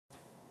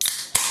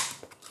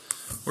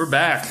We're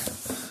back.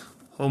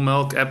 Whole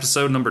Milk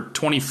episode number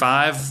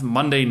 25,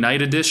 Monday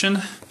night edition.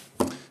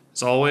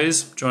 As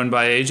always, joined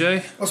by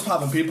AJ. What's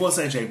poppin', people? It's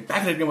AJ,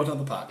 back again with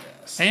another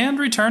podcast. And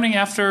returning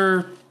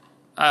after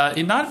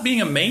not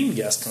being a main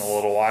guest in a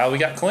little while, we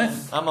got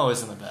Clint. I'm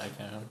always in the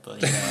background,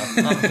 but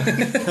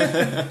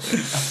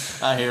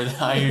I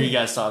hear you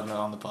guys talking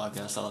on the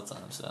podcast all the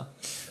time, so.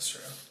 That's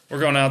true. We're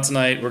going out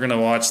tonight. We're going to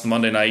watch the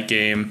Monday night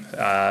game.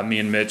 Me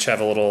and Mitch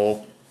have a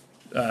little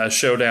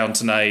showdown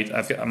tonight.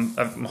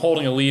 I'm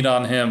holding a lead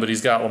on him, but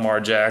he's got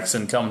Lamar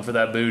Jackson coming for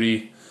that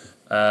booty.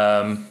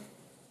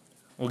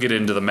 We'll get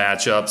into the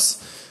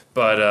matchups,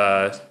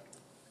 but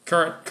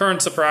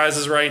current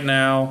surprises right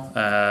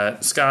now.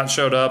 Scott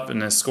showed up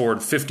and has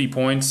scored 50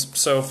 points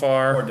so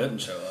far. Or didn't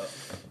show up.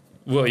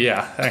 Well,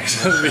 yeah,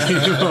 actually,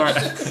 more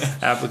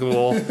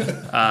applicable.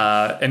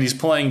 And he's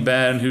playing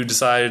Ben, who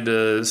decided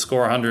to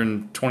score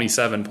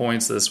 127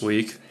 points this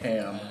week.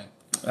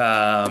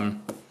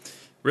 Ham.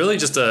 Really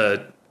just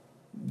a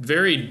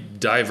very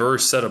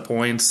diverse set of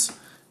points.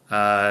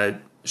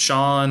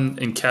 Sean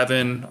and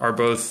Kevin are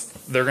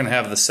both, they're going to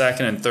have the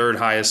second and third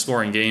highest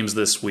scoring games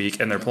this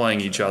week, and they're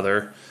playing each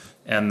other.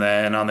 And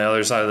then on the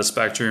other side of the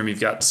spectrum, you've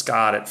got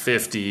Scott at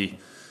 50.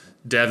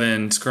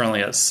 Devin's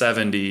currently at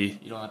 70.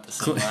 You don't have to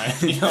say mine.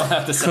 You don't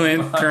have to say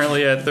Clint mine.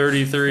 currently at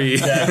 33.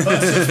 Yeah,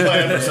 Clint's just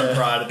playing for some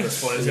pride at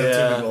this point. He's got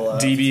two people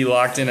left. DB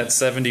locked in at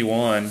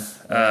 71.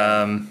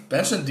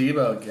 Benching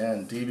Debo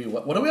again. DB,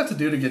 what do we have to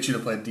do to get you to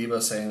play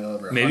Debo Samuel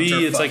over Maybe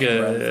Hunter it's like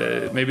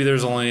Renfrow? maybe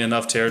there's only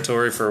enough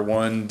territory for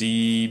one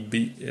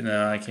DB.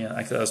 No, I can't.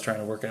 I was trying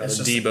to work out It's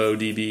a just- Debo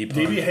DB. Pun.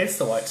 DB hates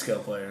the white skill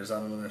players. I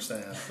don't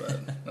understand, but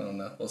I don't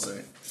know. We'll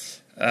see.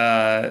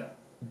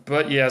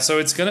 But yeah,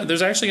 so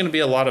there's actually gonna be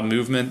a lot of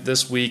movement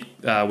this week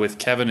with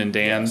Kevin and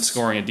Dan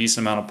scoring a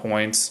decent amount of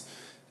points.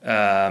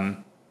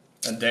 And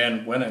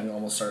Dan winning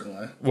almost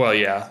certainly. Well,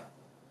 yeah.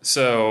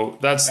 So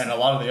that's And a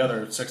lot of the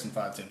other 6 and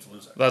 5 teams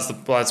losing.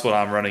 that's what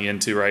I'm running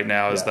into right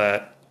now is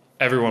that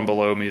everyone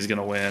below me is going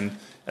to win,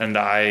 and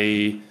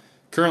I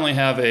currently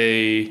have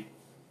a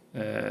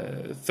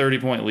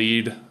 30-point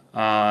lead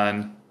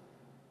on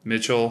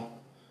Mitchell,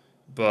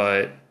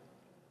 but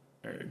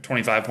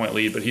 25-point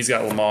lead, but he's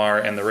got Lamar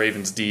and the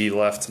Ravens D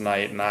left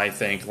tonight, and I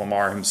think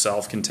Lamar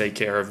himself can take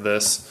care of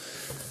this.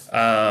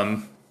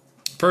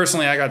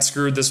 Personally, I got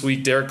screwed this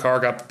week. Derek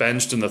Carr got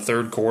benched in the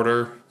third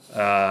quarter.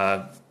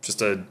 Just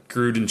a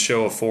Gruden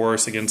show of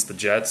force against the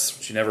Jets,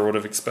 which you never would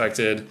have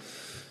expected.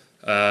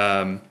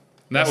 That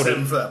would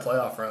Sitting have, for that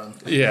playoff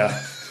round.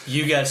 yeah,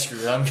 You got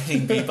screwed. I'm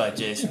getting beat by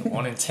Jason,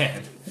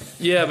 1-10.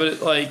 yeah.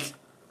 But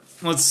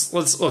let's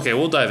okay,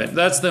 we'll dive in.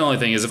 That's the only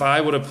thing is if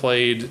I would have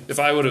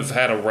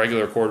had a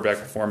regular quarterback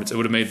performance, it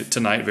would have made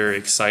tonight very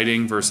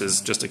exciting versus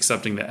just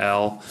accepting the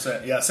L.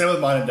 So, yeah, same with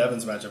mine and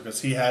Devin's matchup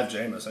because he had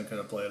Jameis and could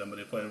have played him, but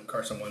he played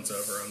Carson Wentz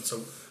over him.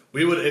 So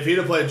if he'd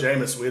have played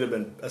Jameis, we'd have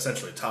been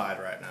essentially tied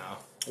right now.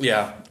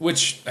 Yeah,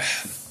 which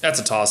that's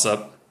a toss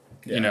up.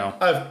 Yeah. You know,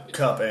 I have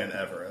Cup and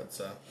Everett.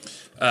 So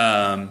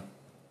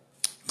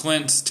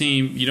Clint's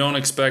team, you don't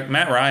expect.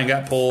 Matt Ryan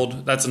got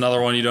pulled. That's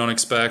another one you don't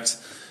expect.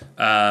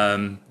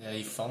 Yeah,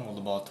 he fumbled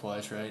the ball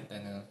twice, right?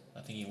 And I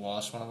think he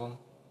lost one of them.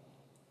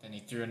 And he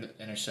threw an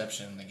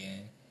interception in the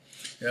game.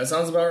 yeah, that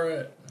sounds about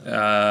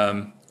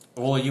right.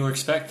 Well, you would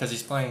expect because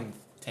he's playing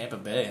Tampa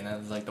Bay, and that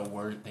was like the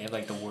worst. They had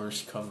like the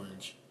worst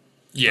coverage.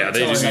 Yeah, they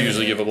just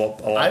usually give a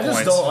lot I of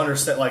just points. don't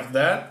understand. Like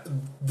that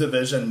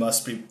division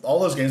must be all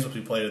those games must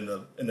be played in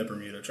the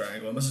Bermuda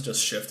Triangle. It must have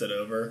just shifted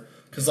over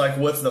because like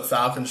with the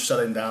Falcons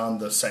shutting down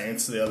the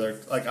Saints, the other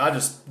I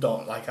just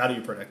don't like. How do you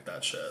predict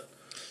that shit?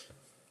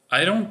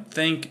 I don't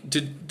think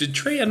did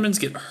Trey Edmonds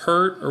get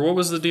hurt or what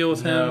was the deal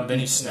with No, him?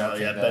 Benny Snell.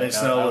 Yeah, came Benny back.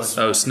 Snell That was-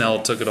 Oh,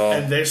 Snell took it all.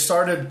 And they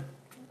started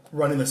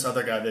running this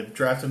other guy. They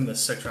drafted him in the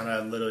 6th round. I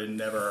had literally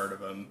never heard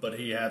of him, but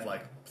he had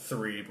like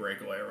 3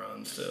 breakaway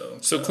runs too.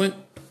 So Clint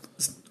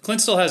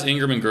still has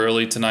Ingram and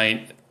Gurley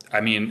tonight.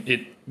 I mean,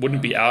 it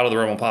wouldn't be out of the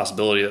realm of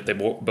possibility that they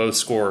both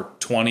score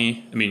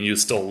 20. I mean, you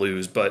still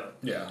lose, but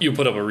Yeah. you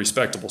put up a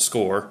respectable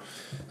score.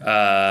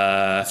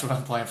 That's what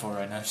I'm playing for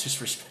right now. It's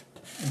just respect.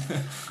 Get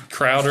some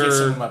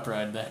Crowder of my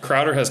pride back.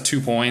 has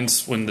 2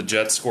 points when the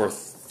Jets score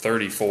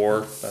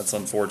 34. That's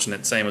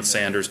unfortunate. Same with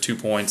Sanders, 2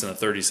 points and a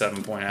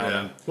 37-point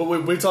outing.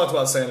 Well, we talked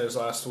about Sanders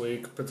last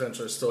week,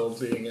 potentially still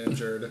being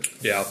injured.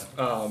 Yeah.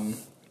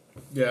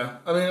 Yeah,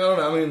 I mean, I don't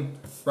know. I mean,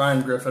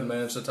 Ryan Griffin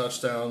managed a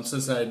touchdown.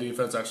 Cincinnati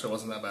defense actually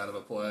wasn't that bad of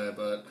a play,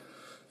 but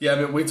yeah, I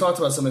mean, we talked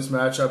about some of these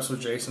matchups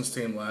with Jason's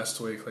team last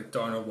week. Like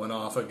Darnold went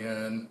off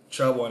again.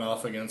 Chubb went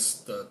off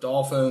against the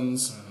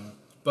Dolphins.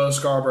 Bo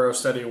Scarborough,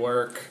 steady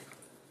work.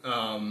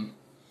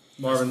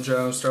 Marvin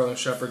Jones, Sterling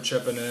Shepard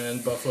chipping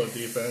in. Buffalo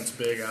defense,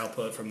 big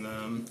output from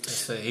them.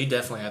 So he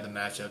definitely had the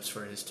matchups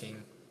for his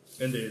team.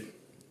 Indeed.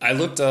 I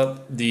looked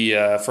up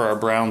the for our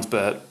Browns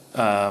bet.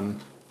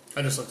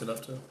 I just looked it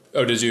up too.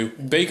 Oh, did you?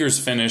 Baker's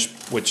finish,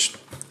 which,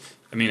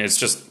 I mean, it's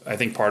just, I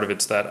think part of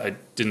it's that I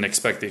didn't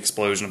expect the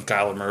explosion of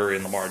Kyler Murray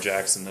and Lamar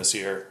Jackson this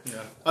year.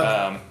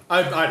 Yeah.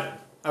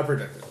 I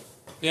predicted.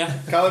 Yeah.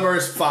 Kyler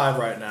Murray's 5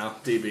 right now,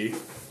 DB.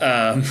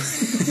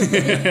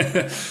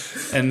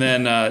 And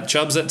then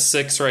Chubb's at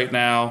 6 right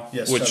now.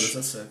 Yes, which Chubb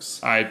is at 6.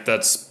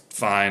 That's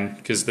fine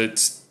because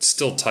it's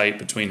still tight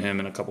between him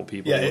and a couple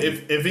people. Yeah,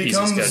 if he Easy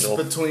comes schedule.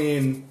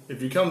 between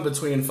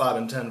 5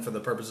 and 10 for the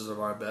purposes of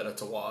our bet,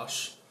 it's a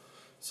wash.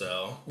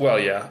 So Well,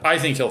 yeah, I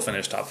think he'll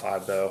finish top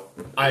 5 though.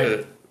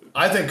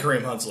 I think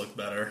Kareem Hunt's looked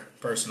better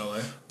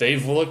personally.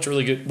 They've looked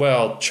really good.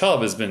 Well,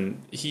 Chubb has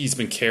been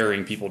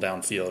carrying people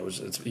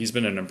downfield. He's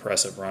been an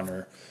impressive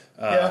runner.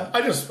 Yeah,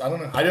 I don't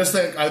know.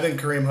 I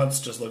think Kareem Hunt's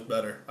just looked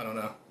better. I don't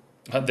know.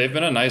 They've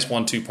been a nice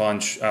 1-2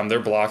 punch. They're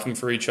blocking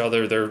for each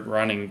other. They're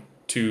running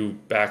 2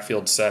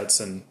 backfield sets,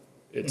 and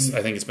I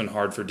think it's been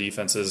hard for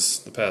defenses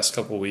the past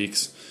couple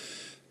weeks.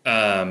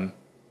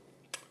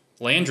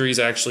 Landry's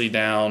actually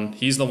down.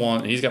 He's the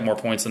one. He's got more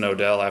points than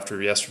Odell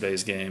after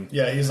yesterday's game.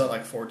 Yeah, he's at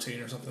like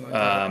 14 or something like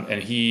that.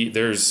 And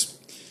there's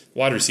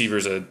wide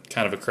receivers a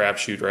kind of a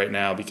crapshoot right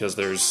now because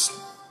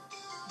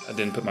I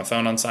didn't put my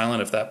phone on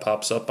silent if that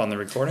pops up on the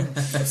recording.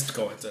 It's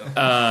going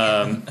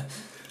to.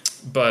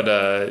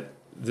 But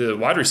the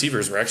wide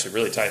receivers were actually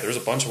really tight. There was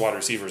a bunch of wide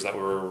receivers that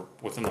were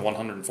within the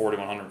 140,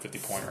 150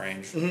 point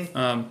range.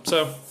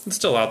 So it's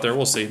still out there.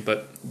 We'll see.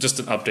 But just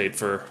an update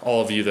for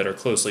all of you that are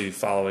closely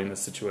following this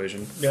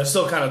situation. Yeah, it's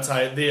still kind of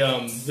tight. The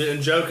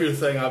Njoku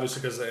thing,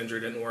 obviously, because the injury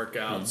didn't work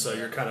out. So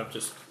you're kind of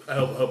just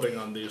hoping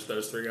on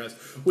those 3 guys.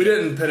 We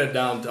didn't pin it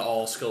down to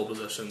all skill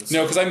positions.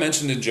 No, because I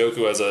mentioned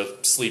Njoku as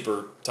a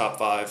sleeper top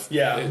 5.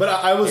 Yeah, but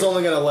I was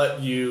only going to let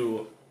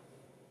you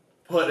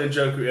put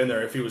Njoku in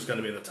there if he was going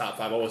to be in the top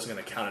 5. I wasn't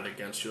going to count it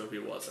against you if he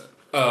wasn't.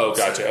 Oh,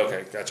 gotcha.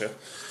 Okay, gotcha.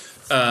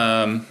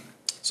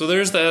 So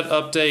there's that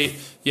update.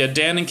 Yeah,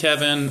 Dan and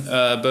Kevin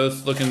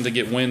both looking to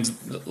get wins,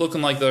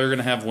 looking like they're going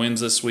to have wins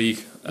this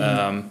week,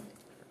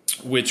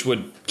 which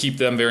would keep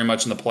them very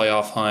much in the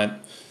playoff hunt.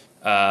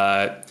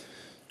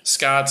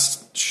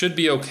 Scott's should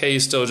be okay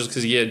still just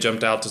because he had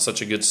jumped out to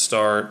such a good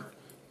start.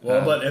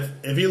 Well, but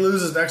if he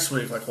loses next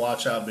week, like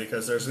watch out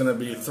because there's going to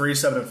be 3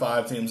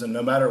 7-5 teams, and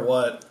no matter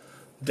what,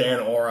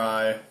 Dan or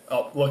I,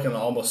 looking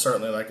almost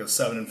certainly like a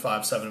 7-5,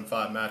 7-5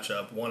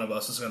 matchup, one of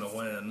us is going to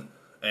win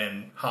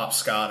and hop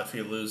Scott if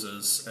he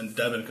loses, and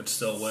Devin could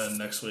still win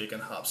next week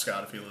and hop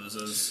Scott if he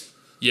loses.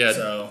 Yeah,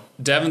 so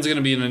Devin's going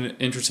to be in an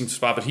interesting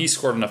spot, but he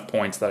scored enough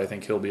points that I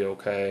think he'll be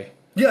okay.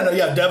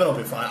 Yeah, Devin will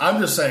be fine. I'm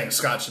just saying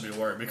Scott should be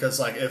worried because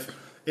like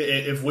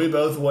if we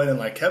both win and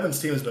like Kevin's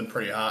team has been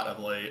pretty hot of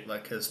late,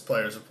 like his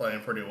players are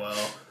playing pretty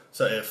well.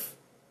 So if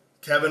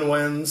Kevin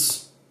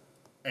wins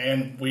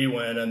and we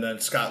win, and then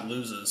Scott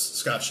loses,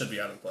 Scott should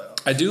be out of the playoffs.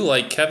 I do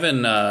like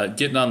Kevin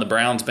getting on the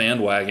Browns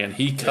bandwagon.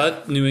 He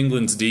cut New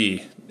England's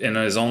D and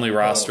is only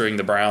rostering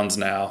the Browns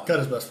now. Cut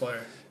his best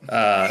player.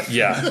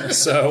 Yeah,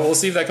 so we'll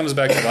see if that comes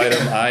back to bite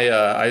him.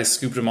 I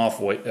scooped him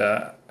off.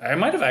 I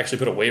might have actually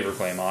put a waiver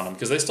claim on him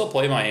because they still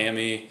play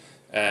Miami.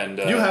 And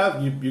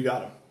you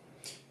got him.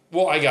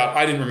 Well, I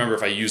didn't remember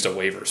if I used a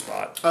waiver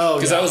spot. Oh,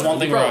 because that was one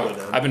thing where did.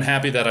 I've been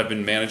happy that I've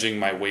been managing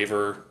my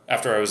waiver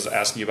after I was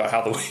asking you about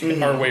how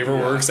our waiver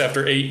works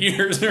after 8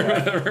 years or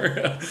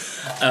whatever.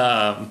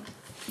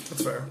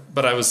 That's fair.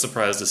 But I was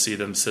surprised to see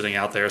them sitting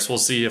out there. So we'll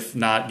see if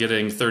not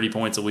getting 30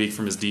 points a week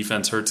from his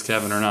defense hurts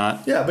Kevin or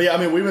not. Yeah, but I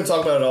mean, we've been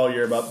talking about it all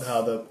year about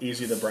how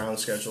easy the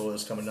Browns schedule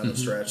is coming down the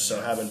stretch. So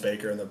having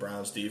Baker in the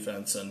Browns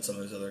defense and some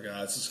of these other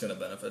guys is going to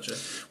benefit you.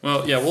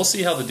 Well, yeah, we'll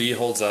see how the D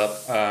holds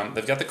up.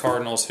 They've got the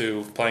Cardinals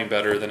who playing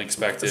better than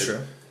expected.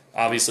 Sure.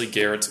 Obviously,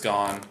 Garrett's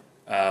gone.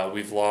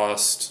 We've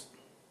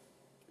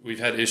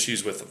had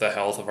issues with the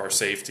health of our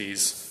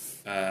safeties.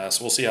 So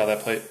we'll see how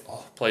that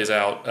plays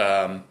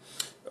out.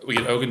 We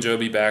get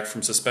Ogunjobi back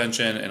from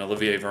suspension, and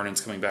Olivier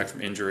Vernon's coming back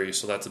from injury,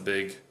 so that's a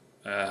big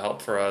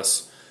help for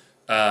us.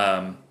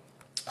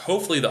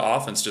 Hopefully the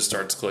offense just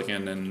starts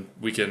clicking, and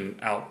we can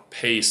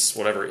outpace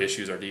whatever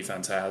issues our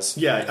defense has.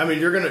 Yeah, I mean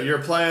you're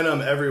playing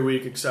them every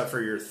week, except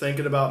for you're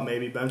thinking about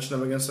maybe benching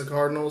them against the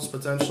Cardinals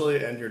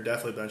potentially, and you're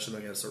definitely benching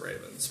them against the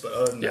Ravens. But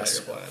other than that,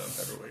 you're playing them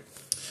every week.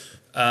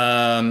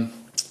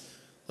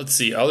 Let's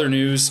see, other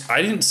news.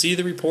 I didn't see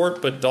the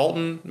report, but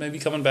Dalton may be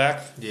coming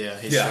back. Yeah,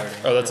 he's starting.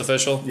 Oh, that's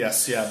official?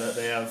 Yes, yeah,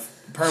 they have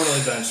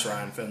permanently benched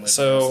Ryan Finley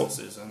so, this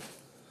season.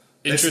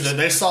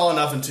 They saw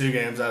enough in 2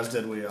 games, as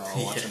did we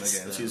all watching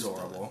the games. He's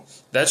horrible.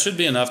 That should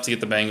be enough to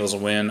get the Bengals a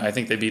win. I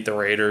think they beat the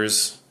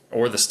Raiders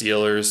or the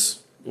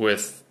Steelers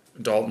with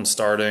Dalton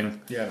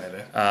starting. Yeah,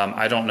 maybe.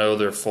 I don't know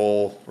their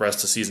full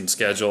rest of season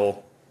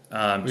schedule. You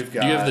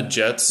have the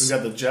Jets. We've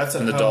got the Jets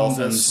and the home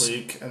Dolphins this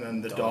week, and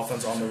then the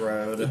Dolphins on the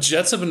road. The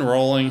Jets have been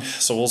rolling,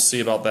 so we'll see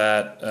about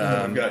that. And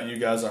then we've got you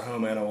guys are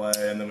home and away,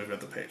 and then we've got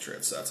the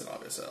Patriots. So that's an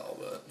obvious L,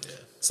 but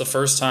it's the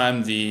first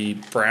time the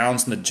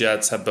Browns and the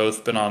Jets have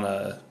both been on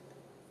a.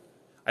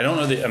 I don't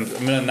know. I'm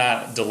going to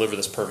not deliver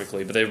this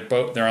perfectly, but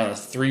they're on a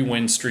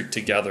 3-win streak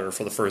together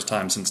for the first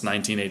time since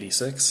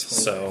 1986.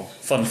 So,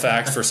 fun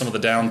fact for some of the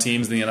down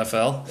teams in the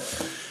NFL.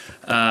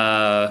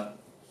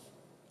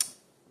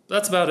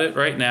 That's about it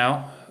right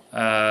now.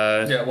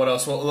 Yeah, what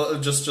else? Well,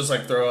 just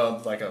like throw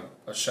out like a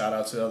shout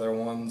out to the other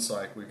ones.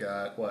 Like we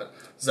got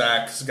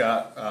Zach's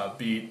got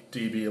beat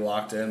DB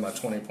locked in by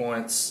 20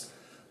 points.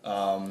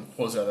 What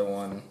was the other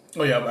one?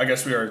 Oh, yeah, I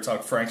guess we already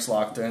talked. Frank's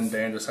locked in.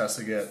 Dan just has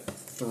to get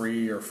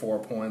 3 or 4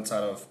 points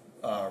out of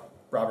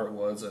Robert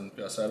Woods and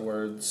Gus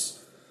Edwards.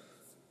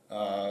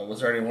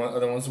 Was there any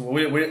other ones?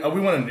 We went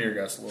into your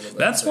guess a little bit.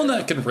 That's one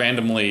that could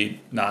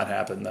randomly not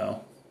happen,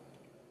 though.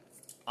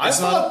 I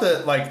thought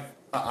that, like,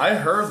 I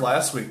heard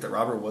last week that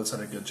Robert Woods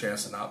had a good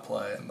chance to not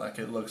play, and like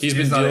it looks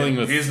he's not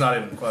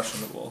even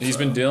questionable. He's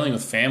been dealing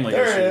with family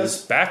there issues.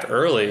 Is. Back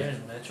early.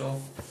 There's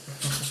Mitchell.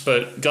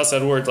 But Gus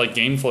Edwards, like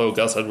game flow,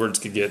 Gus Edwards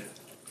could get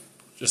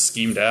just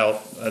schemed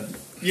out.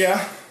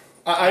 Yeah.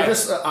 I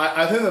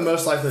think the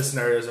most likely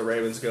scenario is the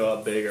Ravens go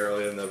up big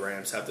early and the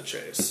Rams have to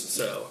chase.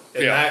 So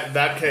in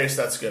that case,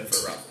 that's good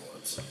for Robert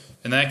Woods.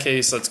 In that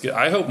case, that's good.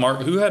 I hope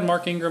Who had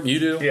Mark Ingram? You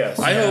do? Yes.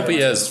 I hope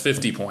he has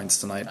 50 points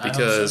tonight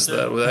because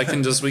that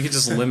can just we could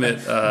just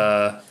limit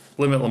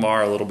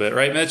Lamar a little bit,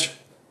 right, Mitch?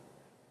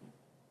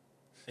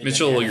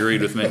 Mitchell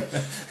agreed with me.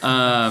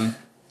 I'm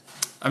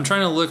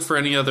trying to look for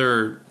any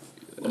other.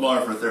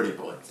 Lamar for 30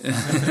 points.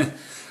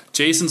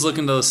 Jason's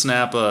looking to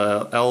snap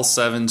a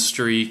L7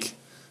 streak.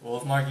 Well,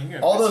 if Mark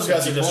Ingram, all those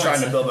guys are just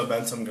trying to build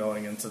momentum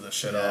going into the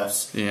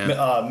shit-offs.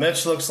 Yeah.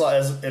 Mitch looks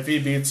like if he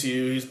beats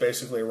you, he's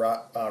basically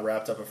wrapped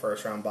up a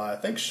first-round bye. I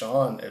think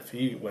Sean, if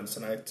he wins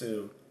tonight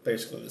too,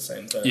 basically the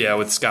same thing. Yeah,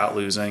 with Scott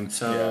losing.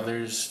 So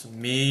there's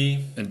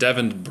me and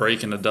Devin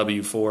breaking a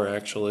W4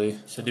 actually.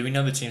 So do we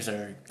know the teams that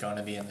are going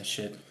to be in the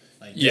shit?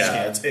 Like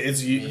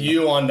it's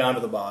you on down to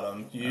the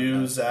bottom.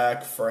 You,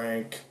 Zach,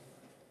 Frank,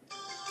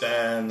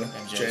 Ben,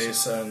 and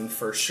Jason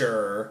for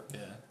sure. Yeah,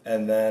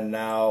 and then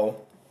now.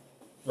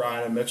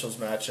 Ryan and Mitchell's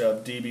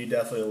matchup, DB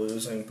definitely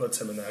losing,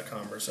 puts him in that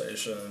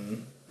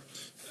conversation.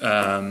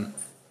 I'm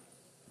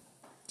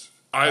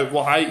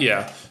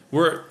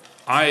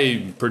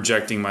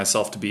projecting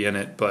myself to be in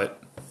it,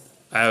 but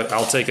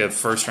I'll take a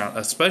first round,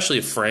 especially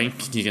if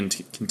Frank he can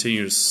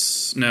continue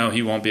to. No,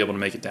 he won't be able to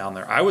make it down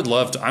there. I would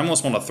love to. I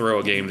almost want to throw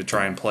a game to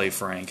try and play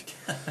Frank.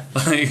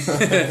 like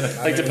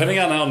depending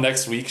on how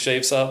next week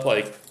shapes up,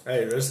 like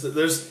hey,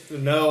 there's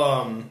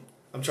no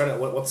I'm trying to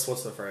what's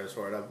the phrase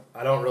for it?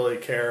 I don't really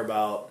care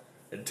about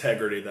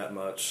integrity that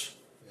much.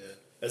 Yeah.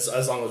 As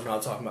long as we're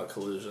not talking about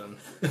collusion.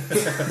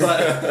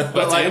 but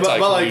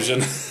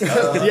collusion.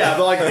 Yeah,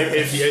 but like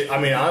if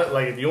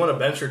you want to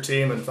bench your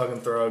team and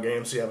fucking throw a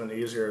game so you have an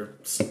easier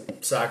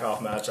sack off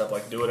matchup,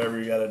 like do whatever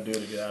you got to do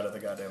to get out of the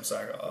goddamn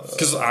sack off.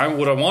 Because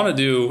what I want to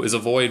do is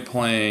avoid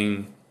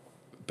playing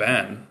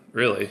Ben.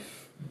 Really.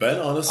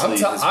 Ben, honestly, I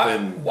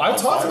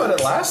talked about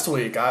it last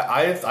week.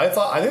 I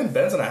think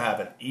Ben's gonna have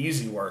an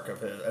easy work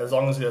of it as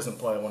long as he doesn't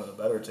play one of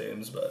the better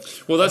teams. But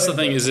that's the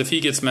thing is if he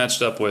gets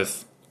matched up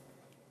with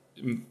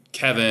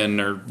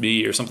Kevin or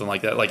me or something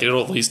like that, like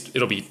it'll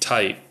be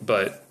tight.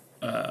 But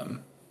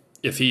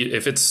if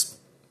it's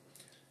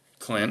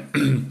Clint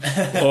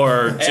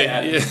or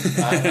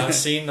I've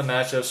seen the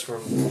matchups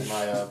from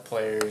my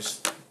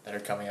players that are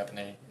coming up, and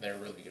they're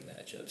really good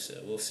matchups. So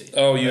we'll see.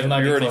 Oh, you're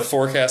already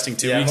forecasting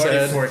 2 weeks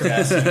ahead? I'm already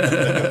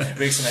forecasting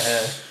weeks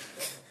ahead.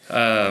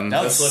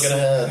 That's looking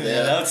ahead.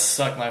 Yeah, that would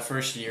suck my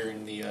first year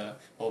in the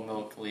whole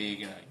milk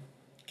league, and I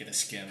get a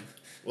skim.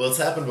 Well, it's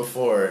happened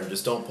before, and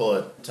just don't pull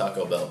a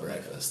Taco Bell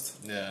breakfast.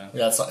 Yeah.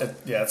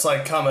 It's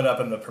like coming up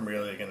in the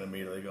Premier League and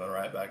immediately going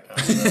right back down.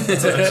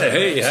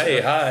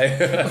 Hey,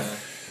 hi.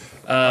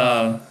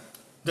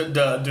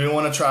 Do we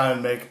want to try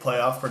and make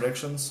playoff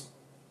predictions?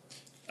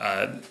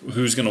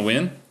 Who's going to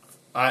win?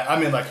 I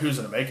mean, like, who's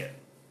going to make it?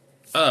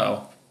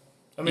 Oh.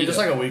 I mean, just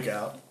like a week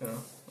out, you know?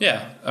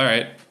 Yeah, all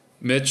right.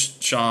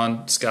 Mitch,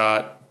 Sean,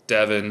 Scott,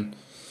 Devin.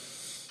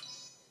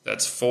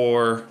 That's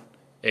 4.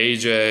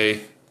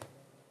 AJ.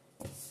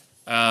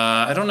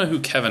 I don't know who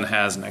Kevin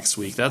has next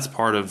week. That's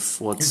part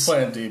of what's... He's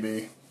playing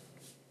DB.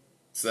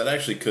 So that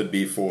actually could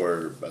be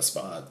for a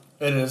spot.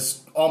 It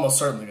is almost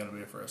certainly going to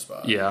be for a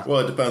spot. Yeah. Well,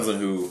 it depends on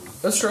who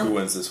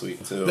wins this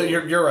week, too.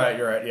 You're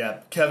right. Yeah.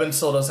 Kevin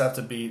still does have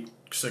to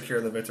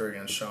secure the victory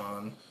against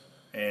Sean,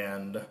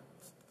 and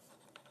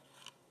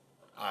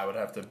I would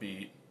have to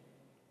beat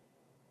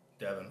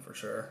Devin for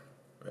sure.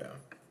 Yeah.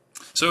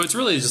 So it's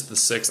really just the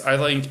 6. I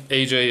think,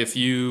 AJ, if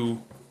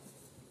you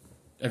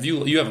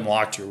haven't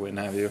locked your win,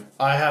 have you?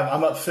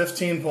 I'm up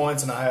 15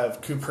 points, and I have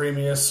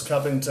Cupremius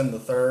Cuppington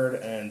III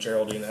and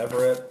Geraldine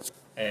Everett.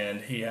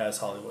 And he has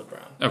Hollywood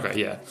Brown. Okay,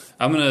 yeah.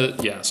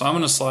 So I'm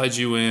gonna slide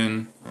you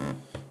in,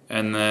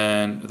 and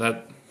then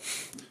that.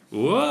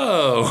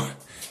 Whoa,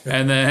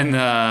 and then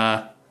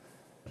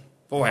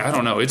boy, I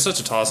don't know. It's such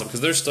a toss up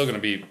because there's still gonna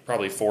be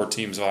probably 4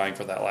 teams vying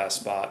for that last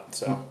spot.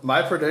 So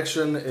my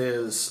prediction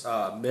is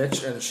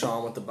Mitch and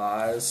Sean with the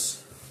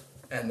buys,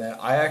 and then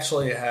I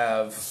actually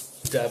have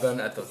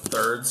Devin at the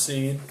 3rd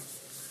seed,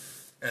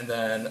 and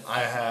then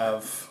I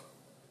have.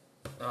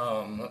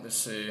 Let me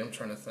see. I'm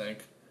trying to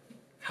think.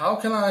 How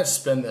can I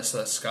spin this so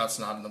that Scott's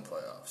not in the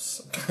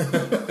playoffs?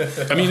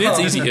 I mean, it's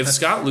easy. If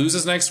Scott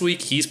loses next week,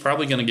 he's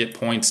probably going to get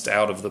points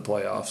out of the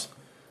playoffs.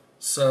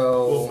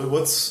 So,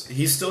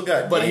 he's still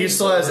got, but he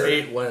still has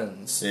 8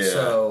 wins. Yeah.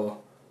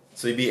 So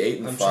he'd be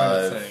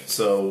 8-5.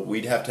 So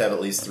we'd have to have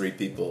at least 3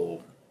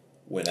 people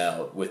win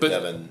out with But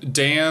Devin.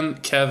 Dan,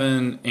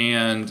 Kevin,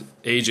 and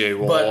AJ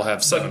will all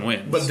have 7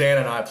 wins. But Dan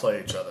and I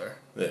play each other.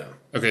 Yeah.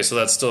 Okay, so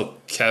that's still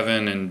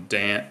Kevin and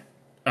Dan.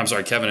 I'm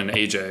sorry, Kevin and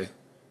AJ.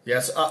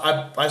 Yes,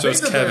 I So think it's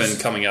that Kevin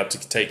there's- coming up to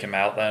take him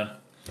out then?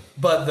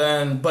 But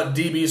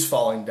DB's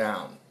falling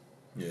down.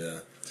 Yeah.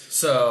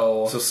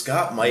 So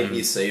Scott might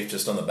be safe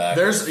just on the back.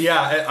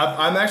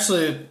 I'm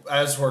actually,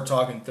 as we're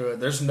talking through it,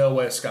 there's no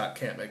way Scott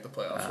can't make the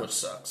playoffs, which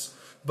sucks.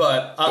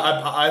 But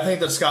I think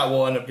that Scott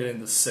will end up getting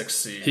the 6th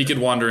seed. He could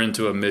wander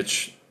into a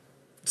Mitch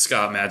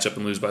Scott matchup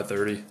and lose by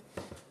 30.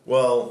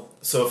 Well,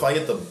 so if I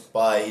get the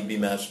bye, he'd be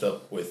matched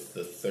up with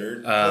the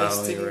 3rd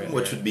place team, you're right.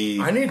 which would be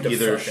I need to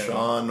either fucking-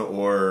 Sean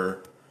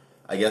or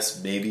I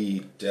guess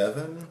maybe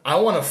Devin. I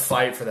want to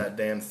fight for that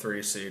damn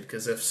 3 seed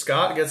because if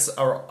Scott gets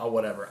or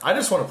whatever, I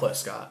just want to play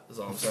Scott. Is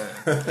all I'm saying.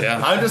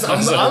 Yeah. I That's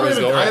everybody's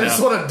goal right just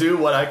now. want to do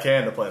what I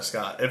can to play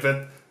Scott. If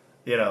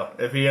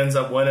he ends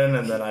up winning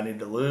and then I need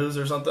to lose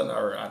or something,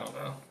 or I don't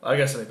know. I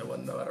guess I need to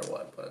win no matter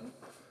what. But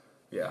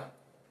yeah,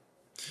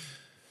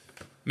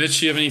 Mitch,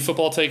 do you have any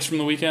football takes from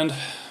the weekend?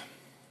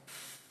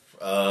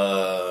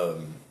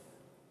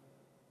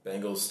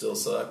 Bengals still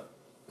suck.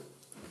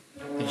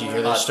 Did you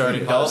hear their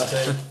starting belt?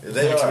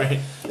 They are.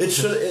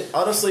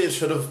 Honestly, it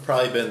should have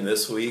probably been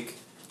this week.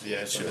 Yeah,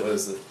 it should What have.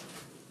 is it?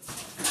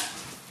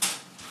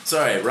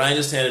 Sorry, Ryan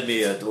just handed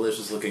me a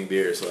delicious-looking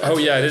beer. So Oh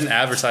yeah, I didn't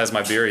advertise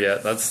my beer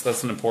yet.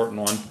 That's an important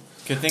one.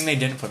 Good thing they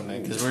didn't put them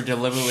in because we're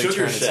deliberately Sugar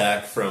trying to.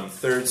 Shack from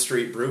 3rd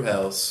Street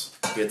Brewhouse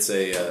gets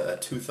a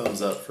 2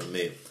 thumbs up from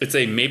me. It's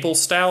a maple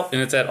stout,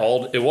 and it's at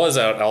Aldi. It was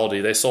at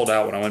Aldi. They sold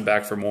out when I went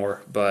back for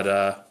more,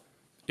 but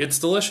it's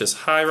delicious.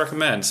 High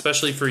recommend,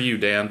 especially for you,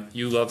 Dan.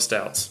 You love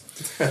stouts.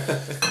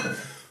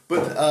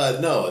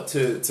 But no,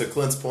 to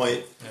Clint's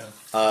point,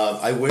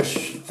 I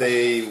wish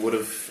they would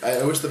have.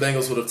 I wish the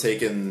Bengals would have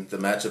taken the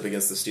matchup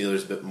against the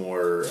Steelers a bit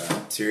more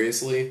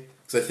seriously,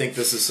 because I think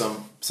this is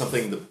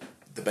something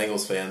the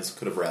Bengals fans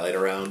could have rallied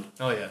around,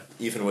 Oh yeah,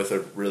 even with a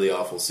really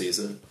awful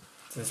season.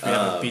 since we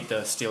haven't beat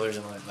the Steelers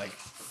in like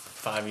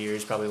 5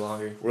 years, probably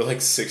longer. We're like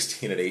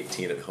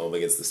 16-18 at home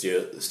against the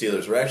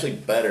Steelers. We're actually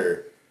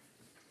better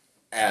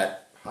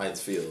at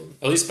Heinz Field.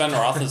 At least Ben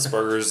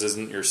Roethlisberger's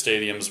isn't your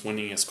stadium's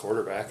winningest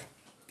quarterback.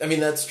 I mean,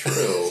 that's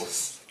true,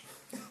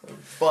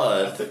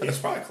 but he's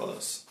probably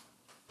close.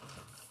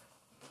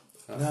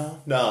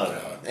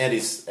 no.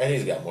 Andy's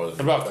got more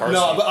than. What about Carson?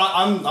 No, but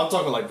I'm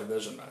talking like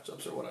division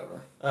matchups or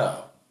whatever.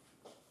 Oh.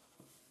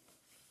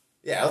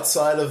 Yeah,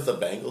 outside of the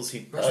Bengals, he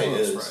probably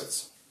is.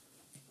 Spreads.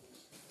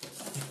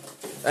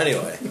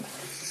 Anyway,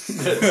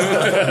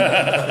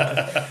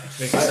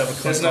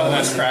 There's no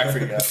nice crack for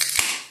you guys.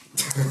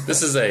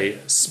 This is a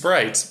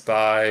Sprite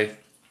by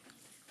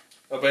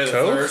Obey the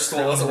Coke? thirst.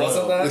 Wasn't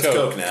that? It's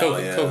Coke now,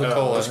 yeah.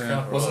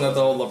 Coca-Cola. Wasn't that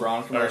the old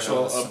LeBron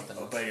commercial? something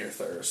Obey your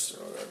thirst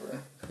or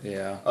whatever.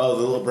 Yeah. oh,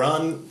 the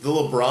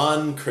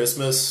LeBron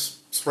Christmas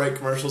Sprite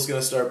commercial is going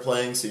to start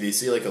playing. So if you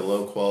see like a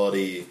low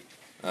quality,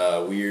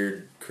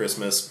 weird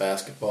Christmas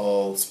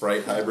basketball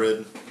Sprite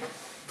hybrid,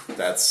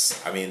 it's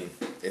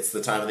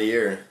the time of the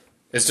year.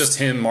 It's just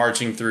him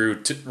marching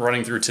through,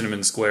 running through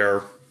Tiananmen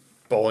Square,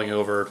 bowling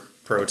over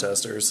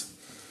protesters.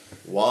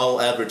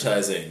 While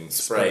advertising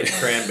Sprite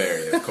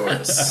Cranberry, of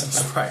course.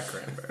 Sprite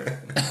cranberry.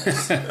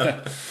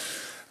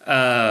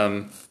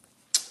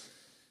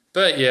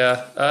 But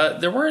yeah,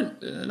 there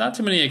weren't not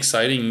too many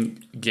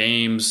exciting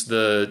games.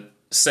 The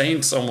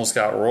Saints almost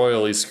got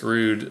royally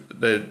screwed.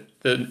 The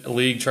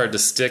league tried to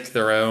stick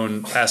their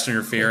own pass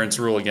interference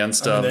rule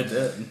against them. They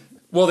did.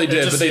 Well, they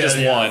did, but they just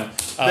won.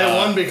 They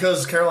won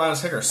because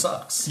Carolina's kicker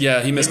sucks.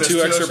 Yeah, he missed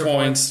two extra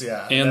points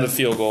yeah, and the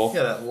field goal.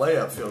 Yeah, that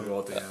layup field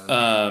goal at the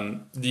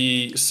end.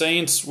 The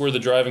Saints were the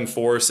driving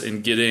force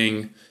in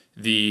getting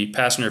the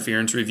pass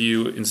interference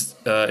review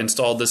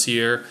installed this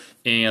year,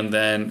 and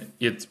then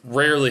it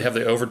rarely have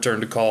they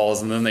overturned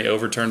calls, and then they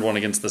overturned one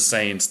against the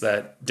Saints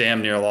that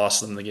damn near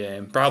lost them the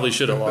game. Probably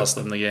should have lost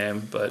them the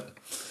game, but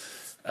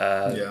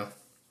Yeah,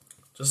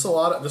 just a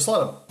lot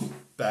of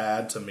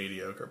bad to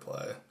mediocre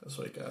play this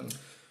weekend.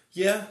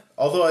 Yeah,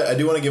 although I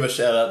do want to give a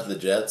shout out to the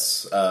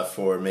Jets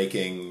for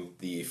making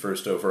the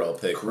first overall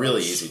pick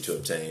really easy to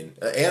obtain,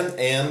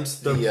 and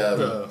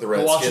the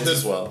Redskins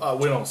as well.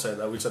 We don't say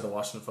that. We said the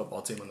Washington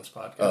football team on this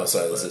podcast. Oh,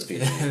 sorry, this is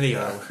PG. They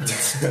are.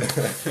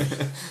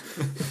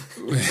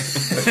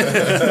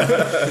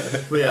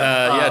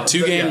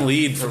 two-game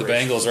lead for the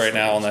Bengals right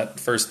now on that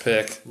first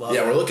pick.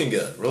 Yeah, we're looking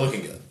good. We're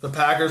looking good. The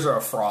Packers are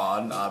a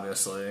fraud,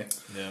 obviously.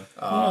 Yeah.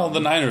 Well, the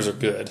Niners are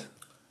good.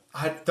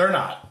 They're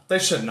not. They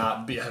should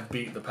not have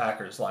beat the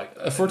Packers like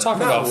that. If we're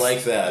talking Not about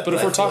like that, but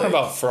if I we're feel talking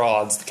like- about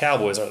frauds, the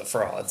Cowboys are the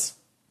frauds.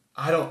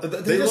 I don't.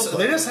 They look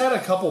They just had a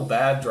couple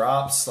bad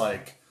drops.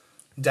 Like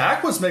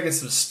Dak was making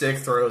some stick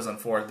throws on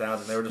fourth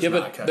downs, and they were just Yeah,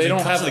 not but catching. they don't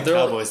Because have of the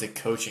Cowboys, the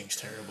coaching's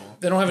terrible.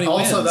 They don't have any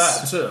Also, wins.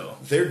 that too.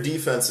 Their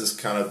defense is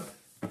kind of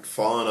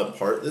fallen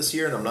apart this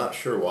year, and I'm not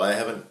sure why. I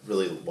haven't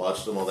really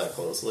watched them all that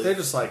closely. They're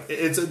just like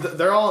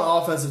they're all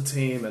an offensive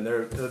team, and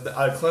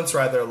Clint's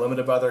right. They're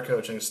limited by their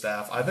coaching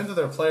staff. I think that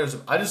their players.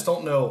 I just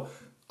don't know.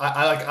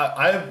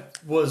 I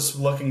was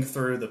looking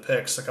through the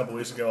picks a couple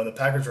weeks ago, and the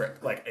Packers were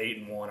like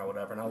 8-1 or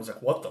whatever, and I was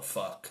like, "What the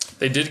fuck?"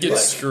 They did get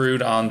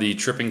screwed on the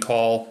tripping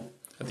call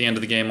at the end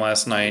of the game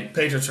last night.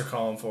 Patriots are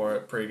calling for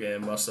it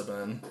pregame. Must have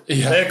been.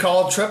 Yeah. They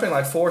called tripping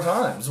like 4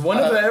 times. When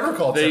did they ever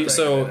call tripping?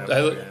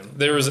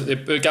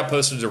 It got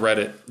posted to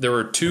Reddit. There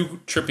were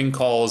 2 tripping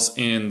calls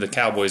in the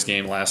Cowboys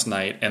game last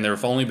night, and there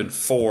have only been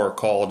 4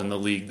 called in the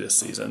league this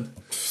season.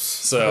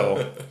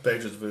 So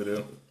Patriots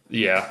voodoo.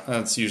 yeah,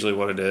 that's usually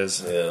what it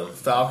is. Yeah.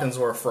 Falcons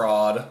were a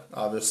fraud,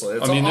 obviously.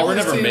 I mean, they were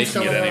never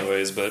making it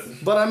anyways, but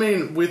I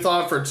mean, we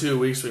thought for 2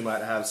 weeks we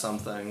might have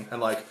something,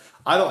 and like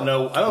I don't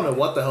know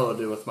what the hell to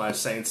do with my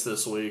Saints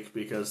this week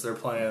because they're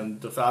playing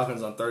the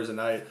Falcons on Thursday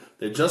night.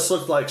 They just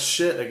looked like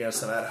shit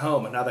against them at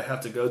home, and now they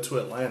have to go to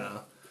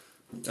Atlanta.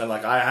 And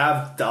like I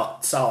have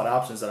solid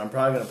options that I'm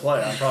probably going to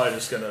play. I'm probably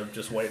just going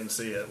to wait and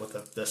see it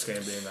with this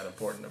game being that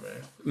important to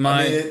me.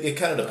 I mean, it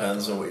kind of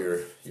depends on what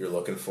you're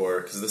looking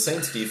for because the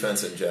Saints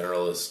defense in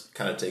general is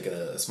kind of taking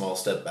a small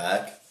step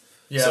back.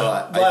 Yeah, so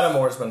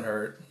Lattimore's been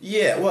hurt.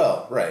 Yeah,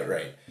 well, right.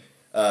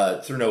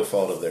 Through no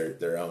fault of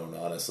their own,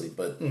 honestly,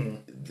 but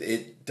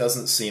it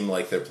doesn't seem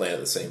like they're playing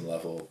at the same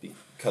level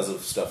because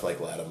of stuff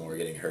like Lattimore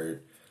getting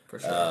hurt. For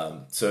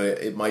sure. So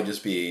it might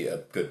just be a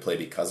good play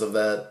because of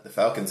that. The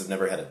Falcons have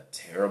never had a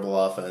terrible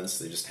offense.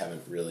 They just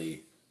haven't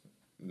really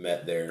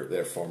met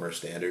their former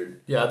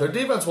standard. Yeah, their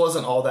defense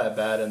wasn't all that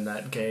bad in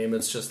that game.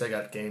 It's just they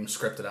got games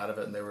scripted out of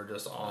it, and they were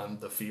just on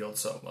the field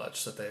so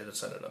much that they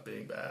just ended up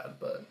being bad.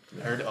 But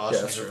I heard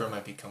Austin Hooper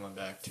might be coming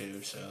back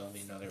too, so that'll be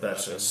another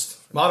that's weapon.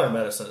 just modern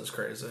medicine is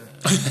crazy.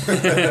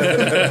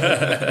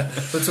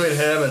 Between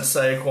him and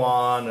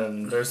Saquon,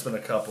 and there's been a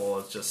couple.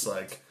 It's just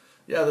like,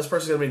 yeah, this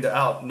person's gonna be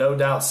out, no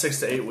doubt, 6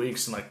 to 8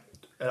 weeks, and like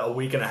a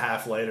week and a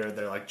half later,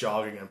 they're like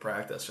jogging in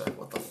practice. You're like,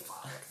 what the fuck?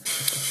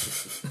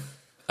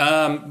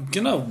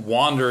 Gonna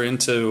wander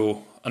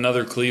into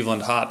another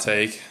Cleveland hot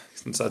take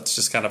since that's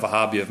just kind of a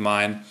hobby of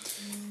mine.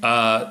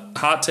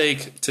 Hot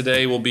take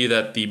today will be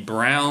that the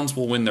Browns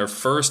will win their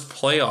first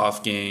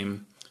playoff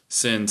game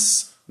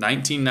since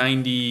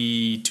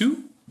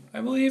 1992,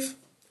 I believe,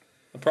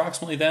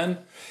 approximately then.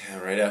 Yeah,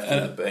 right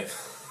after the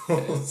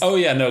Bengals. Oh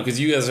yeah, no, because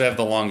you guys have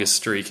the longest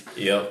streak.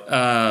 Yep.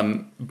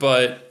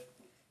 But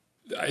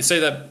I say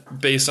that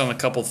based on a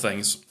couple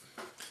things.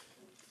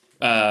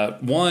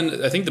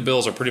 One, I think the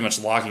Bills are pretty much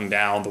locking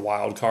down the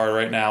wild card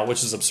right now,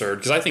 which is absurd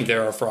because I think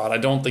they're a fraud. I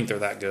don't think they're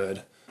that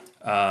good.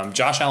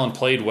 Josh Allen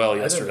played well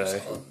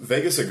yesterday.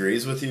 Vegas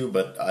agrees with you,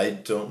 but I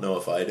don't know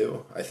if I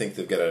do. I think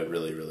they've got a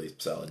really, really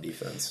solid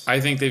defense.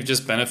 I think they've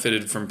just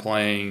benefited from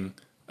playing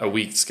a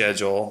weak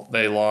schedule.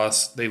 They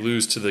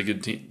lose to the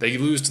good team. They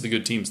lose to the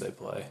good teams they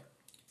play.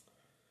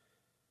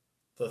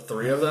 The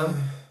 3 of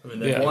them. I mean,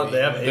 they Yeah. won.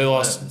 They have 8 They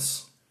lost.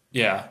 wins.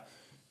 Yeah.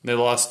 They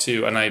lost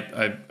to, and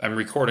I'm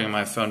recording on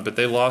my phone, but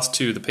they lost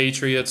to the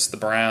Patriots, the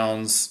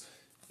Browns,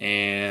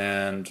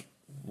 and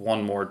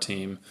one more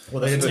team.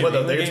 Well, they get to play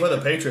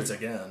the Patriots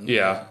again.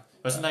 Yeah.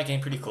 Wasn't that game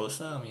pretty close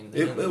though? I mean,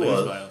 they It didn't lose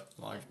was. by a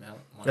large amount.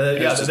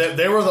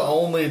 They were the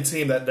only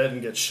team that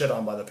didn't get shit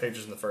on by the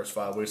Patriots in the first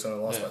 5 weeks, and they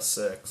lost by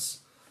 6.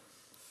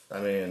 I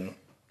mean,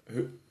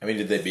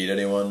 did they beat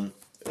anyone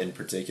in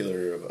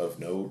particular of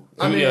note?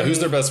 Who's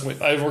their best win?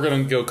 We're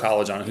going to go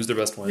college on it. Who's their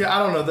best win? yeah, I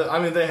don't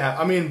know. They have.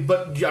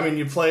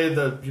 You play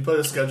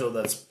the schedule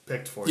that's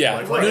picked for you. Yeah.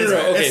 It's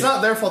Okay.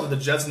 not their fault that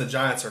the Jets and the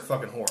Giants are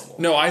fucking horrible.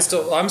 No, I'm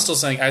still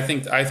saying I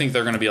think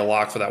they're going to be a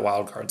lock for that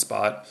wild card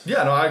spot.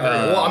 Yeah, no, I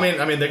agree.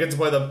 Well, they get to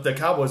play the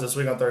Cowboys this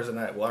week on Thursday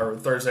night, or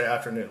Thursday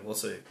afternoon. We'll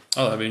see.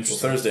 Oh, that'd be Well,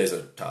 interesting. Thursday's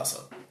a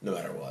toss-up, no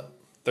matter what.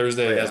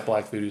 Thursday Yeah. has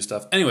Black Voodoo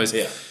stuff. Anyways,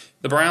 Yeah.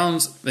 the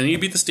Browns, they need to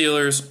beat the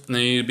Steelers, and they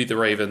need to beat the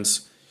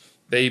Ravens.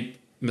 They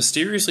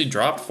mysteriously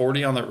dropped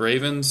 40 on the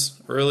Ravens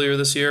earlier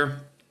this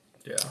year.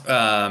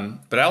 Yeah.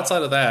 But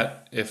outside of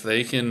that, if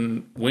they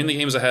can win the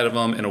games ahead of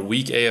them in a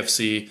weak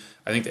AFC,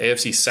 I think the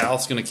AFC South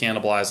is going to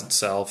cannibalize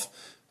itself.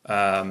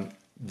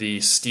 The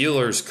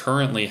Steelers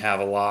currently have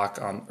a lock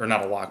on, or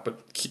not a lock,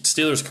 but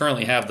Steelers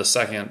currently have the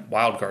second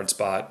wild card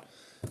spot.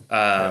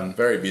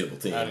 Very beatable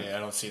team. I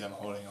don't see them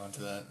holding on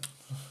to that.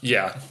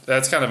 Yeah,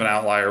 that's kind of an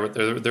outlier.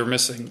 But they're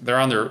missing. They're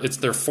on it's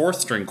their 4th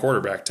string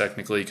quarterback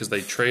technically because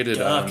they traded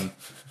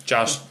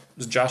Josh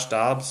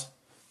Dobbs.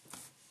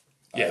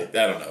 Yeah, I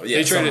don't know. Yeah,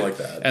 they something traded like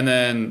that. and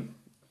then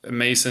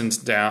Mason's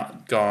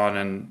gone,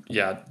 and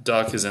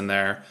Duck is in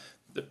there.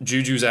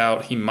 Juju's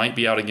out. He might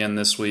be out again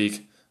this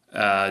week.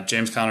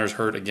 James Conner's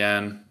hurt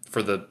again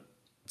for the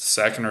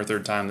 2nd or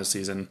 3rd time this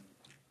season.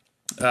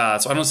 So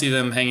I don't see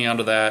them hanging on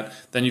to that.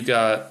 Then you've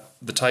got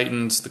the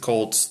Titans, the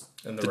Colts,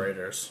 And the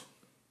Raiders.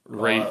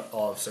 Ra-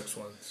 All of 6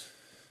 wins.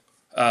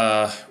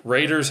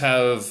 Raiders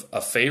have a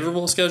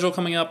favorable schedule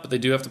coming up, but they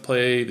do have to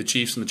play the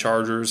Chiefs and the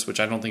Chargers, which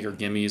I don't think are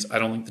gimmies. I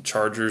don't think the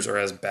Chargers are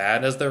as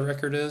bad as their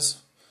record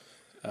is.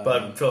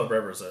 But Phillip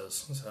Rivers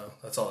is, so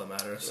that's all that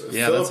matters.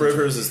 Yeah, Phillip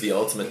Rivers is the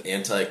ultimate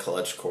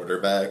anti-clutch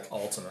quarterback.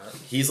 Ultimate.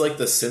 He's like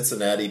the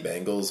Cincinnati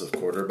Bengals of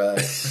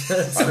quarterbacks.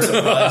 I'm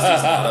surprised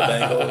he's not a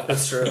Bengal.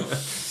 That's true.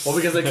 Well,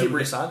 because they keep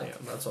re-signing him.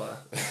 That's why.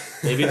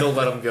 Maybe they'll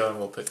let him go and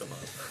we'll pick him up.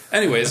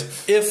 Anyways,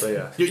 if But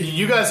yeah,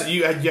 you guys,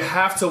 you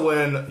have to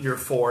win your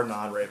 4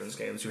 non-Ravens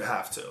games. You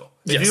have to.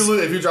 If Yes.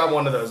 if you drop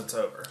one of those, it's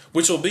over.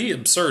 which will be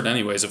absurd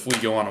anyways if we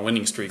go on a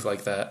winning streak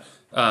like that.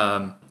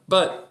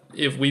 But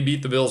if we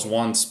beat the Bills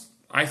once,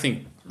 I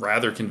think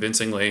rather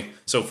convincingly.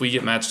 So if we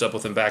get matched up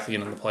with them back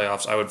again in the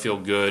playoffs, I would feel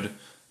good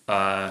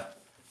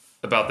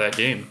about that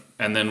game,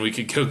 and then we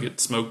could go get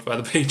smoked by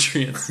the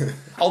Patriots.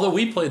 Although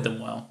we played them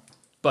well,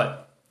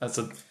 but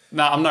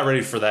I'm not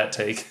ready for that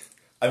take.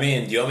 I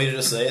mean, do you want me to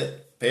just say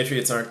it?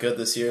 Patriots aren't good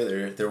this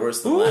year. They're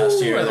worse than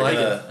last year. I They're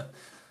like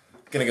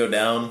gonna go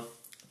down.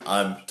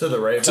 I'm To the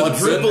Ravens.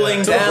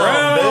 quadrupling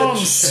down,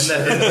 bitch.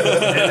 In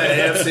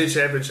the AFC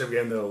Championship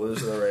game, they'll lose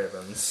to the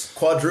Ravens.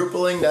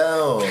 Quadrupling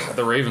down.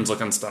 The Ravens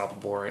look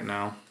unstoppable right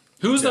now.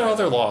 Who's their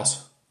other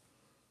loss?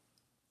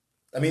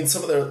 I mean,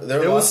 some of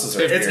their losses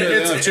are it's- weird.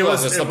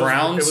 It's the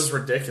Browns. It was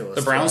ridiculous.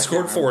 The Browns I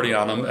scored can't 40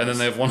 remember on them, what it and then was.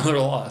 they have one other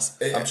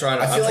loss. I'm trying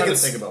to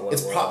think about what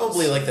it's it was.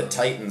 probably like the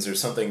Titans or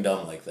something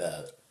dumb like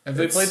that. Have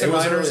they played the It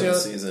was Niners early in the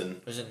yet?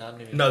 season. Was it not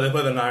maybe? No, they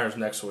play the Niners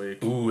next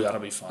week. Ooh, that'll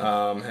be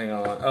fun. Hang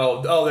on.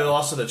 Oh, they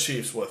lost to the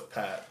Chiefs with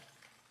Pat.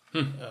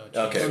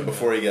 Okay,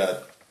 before he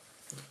got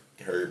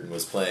hurt and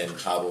was playing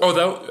hobble. Oh,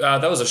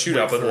 that was a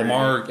shootout, but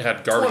Lamar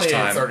had garbage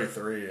time.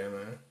 28-33, I mean.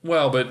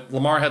 Well, but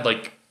Lamar had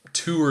like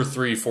 2 or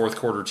 3 fourth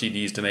quarter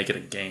TDs to make it a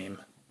game.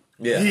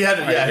 yeah, He had,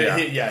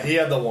 Yeah. he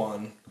had the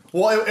one.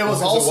 Well, it was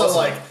because it also wasn't-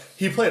 like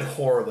he played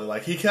horribly.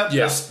 Like he kept he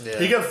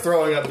kept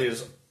throwing up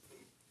these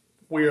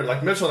weird.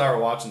 Like Mitchell and I were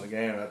watching the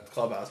game at the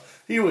clubhouse.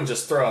 He would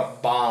just throw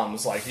up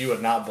bombs like you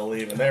would not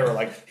believe, and they were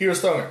like he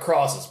was throwing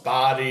across his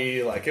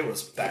body. Like it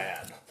was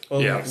bad.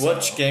 Well, Yeah.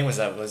 Which game was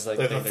that? Was like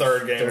Like the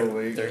third game of the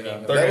week. Third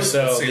game. Third game of the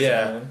So season.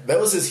 yeah, that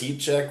was his heat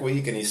check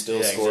week, and he still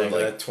Yeah, scored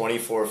exactly. like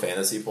 24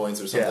 fantasy points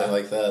or something Yeah.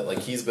 like that. Like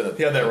he's been a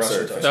He had that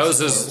absurd rushing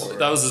fantasy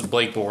That was his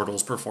Blake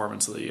Bortles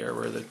performance of the year,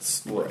 where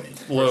it's Right.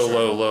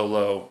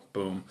 low,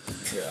 boom.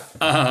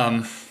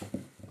 Yeah.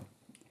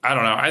 I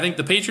don't know. I think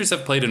the Patriots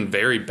have played in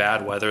very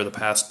bad weather the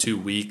past 2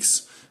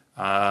 weeks.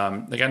 They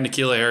got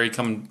N'Keal Harry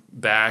coming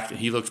back.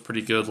 He looked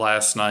pretty good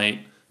last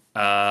night.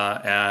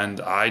 And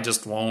I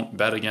just won't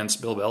bet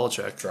against Bill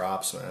Belichick.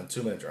 Drops, man.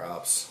 Too many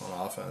drops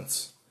on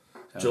offense.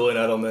 Julian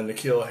Edelman,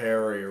 N'Keal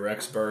Harry,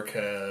 Rex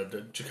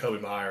Burkhead, Jacoby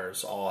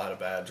Myers all had a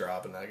bad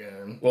drop in that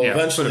game. Well, Yeah.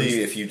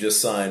 eventually, if you just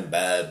sign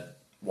bad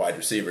wide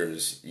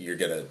receivers, you're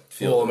gonna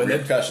feel the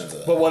repercussions of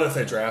that. But what if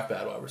they draft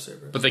bad wide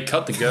receivers? But they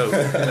cut the goat.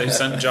 They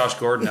sent Josh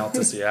Gordon out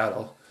to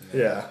Seattle.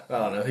 Yeah, I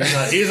don't know. He's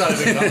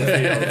not even on the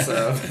field.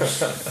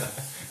 So.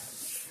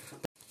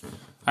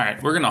 All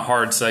right, we're going to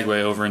hard segue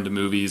over into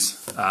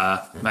movies.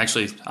 I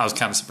was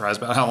kind of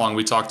surprised about how long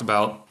we talked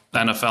about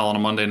NFL on a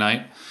Monday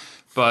night.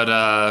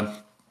 But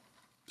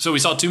so we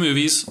saw 2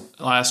 movies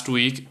last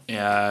week.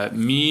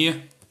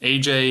 Me,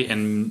 AJ,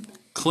 and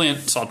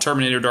Clint saw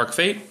Terminator Dark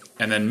Fate.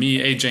 And then me,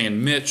 AJ,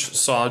 and Mitch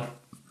saw,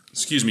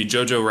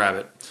 Jojo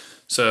Rabbit.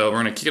 So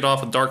we're going to kick it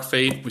off with Dark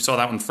Fate. We saw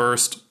that one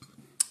first.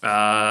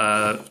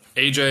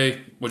 AJ,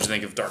 what'd you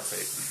think of Dark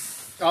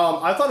Fate?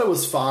 I thought it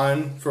was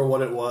fine for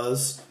what it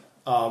was.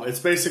 It's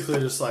basically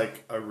just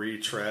like a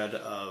retread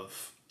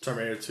of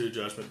Terminator 2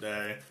 Judgment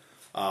Day.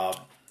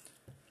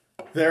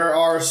 There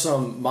are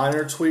some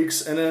minor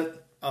tweaks in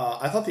it.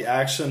 I thought the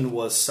action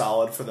was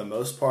solid for the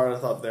most part. I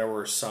thought there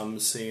were some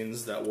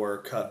scenes that were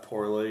cut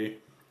poorly.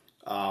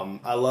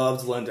 I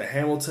loved Linda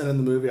Hamilton in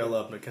the movie. I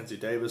loved Mackenzie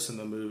Davis in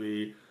the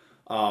movie.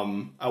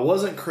 I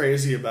wasn't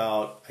crazy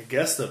about, I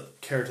guess, the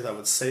character that I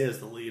would say is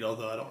the lead,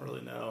 although I don't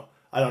really know.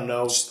 I don't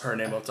know her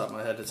name off the top of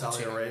my head.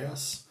 Natalia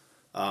Reyes.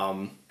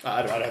 I'd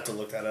have to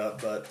look that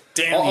up, but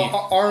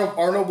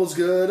Arnold was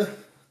good.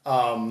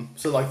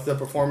 So like the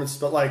performance,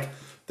 but like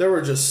there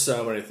were just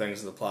so many things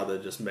in the plot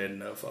that just made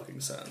no fucking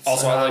sense.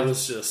 Also, and I I like-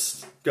 was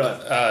just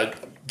good.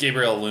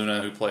 Gabriel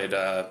Luna, who played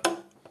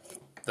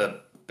the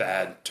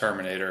bad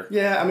Terminator.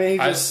 Yeah, I mean, he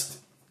I- just.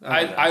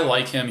 I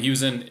like him. He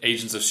was in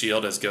Agents of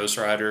S.H.I.E.L.D. as Ghost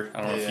Rider.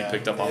 I don't know if you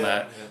picked up on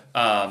that.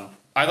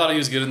 I thought he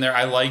was good in there.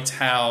 I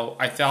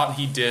thought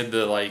he did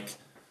the like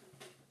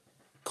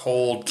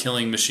cold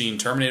killing machine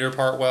Terminator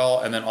part well,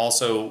 and then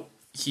also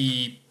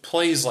he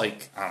plays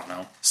like, I don't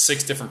know,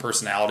 6 different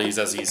personalities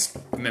as he's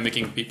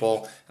mimicking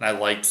people, and I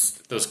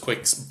liked those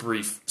quick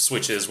brief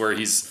switches where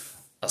he's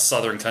a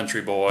southern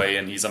country boy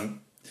and he's a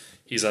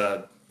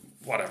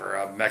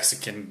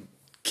Mexican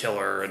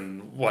killer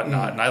and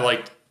whatnot, and I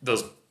liked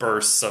those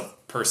bursts of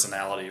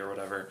personality or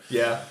whatever.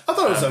 Yeah, I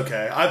thought it was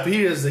okay.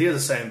 He has the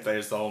same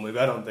face the whole movie.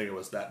 I don't think it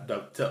was that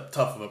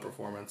tough of a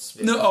performance.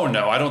 No,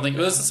 I don't think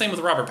it was the same with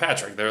Robert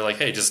Patrick. They're like,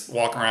 hey, just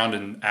walk around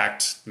and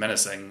act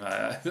menacing.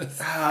 I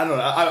don't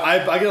know.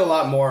 I get a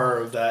lot more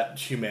of that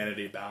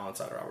humanity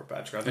balance out of Robert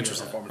Patrick. I think his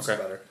performance is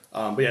better.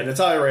 But yeah,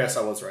 Natalia Reyes,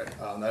 I was right.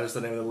 That is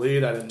the name of the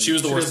lead. She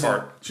was the worst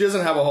part. She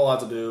doesn't have a whole lot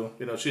to do.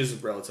 She's a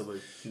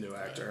relatively new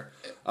actor.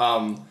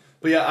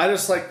 But yeah, I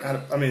just like.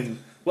 I mean,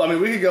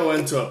 we could go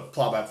into a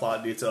plot by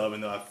plot detail,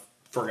 even though I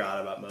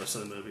forgot about most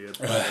of the movie at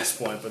this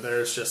point. But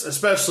there's just,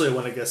 especially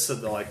when it gets to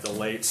the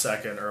late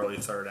second, early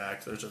third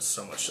act, there's just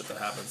so much shit that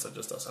happens that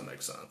just doesn't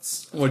make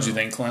sense. What'd you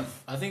think, Clint?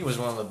 I think it was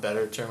one of the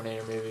better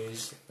Terminator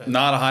movies.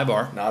 Not a high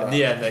bar.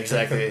 Yeah,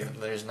 exactly.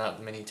 There's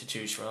not many to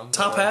choose from.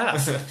 Top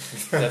half.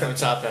 Definitely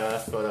top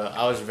half. But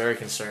I was very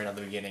concerned at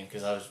the beginning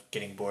because I was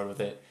getting bored with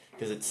it.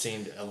 Because it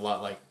seemed a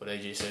lot like what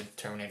AJ said,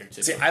 Terminator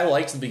 2. See, I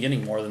liked the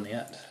beginning more than the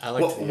end.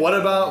 What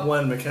about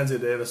when Mackenzie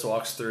Davis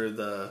walks through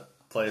the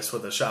place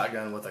with a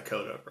shotgun with a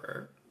coat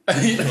over Oh,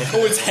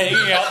 it's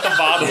hanging out the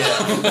bottom.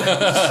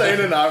 her?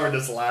 Shane and I were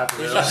just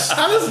laughing.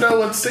 How does no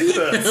one see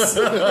this?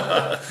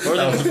 That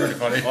was pretty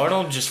funny.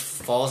 Arnold just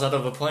falls out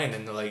of a plane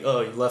and they're like,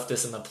 oh, you left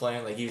this in the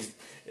plane. Like he's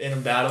in a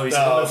battle, he's in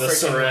Oh, the the freaking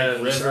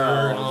syringe.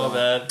 river and all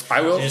that.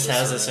 I will- He just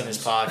has this in his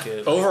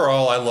pocket.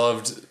 Overall, I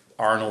loved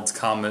Arnold's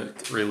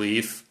comic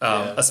relief,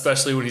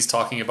 especially when he's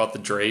talking about the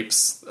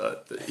drapes.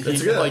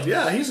 It's good.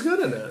 He's good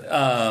in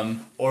it.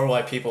 Or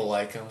why people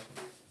like him.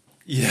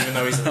 Yeah. Even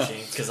though he's a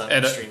machine, because I'm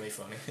extremely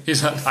funny.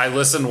 He's I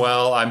listen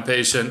well, I'm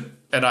patient,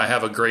 and I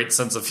have a great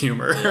sense of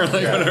humor.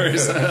 Whatever he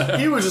said.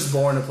 He was just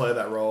born to play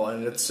that role,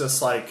 and it's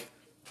just like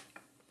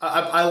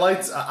I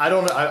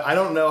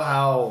don't know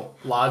how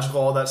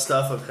logical all that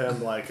stuff of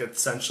him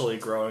essentially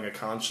growing a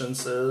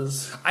conscience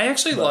is. I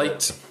actually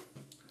liked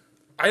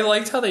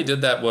how they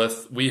did that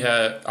with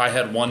I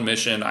had one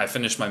mission, I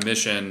finished my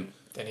mission,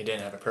 Then he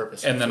didn't have a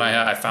purpose. and then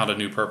I found a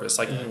new purpose.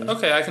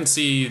 Okay, I can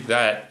see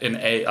that in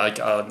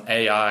an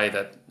AI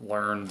that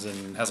learns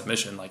and has a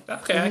mission like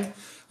that. Okay,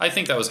 I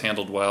think that was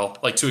handled well,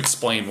 to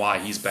explain why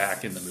he's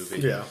back in the movie.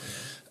 Yeah.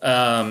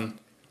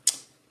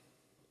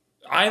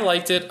 I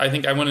liked it. I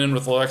think I went in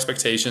with low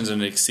expectations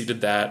and it exceeded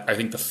that. I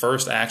think the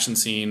first action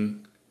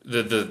scene,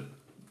 the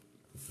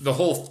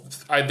whole,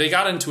 they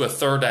got into a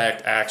third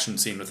act action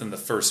scene within the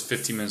first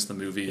 15 minutes of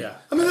the movie. Yeah.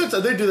 I mean,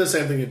 they do the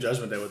same thing in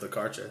Judgment Day with the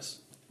car chase.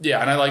 Yeah,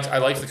 and I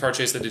liked the car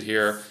chase they did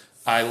here.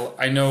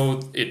 I know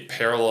it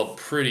paralleled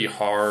pretty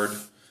hard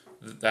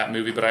that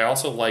movie, but I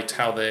also liked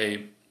how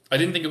I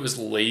didn't think it was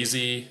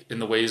lazy in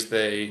the ways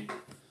they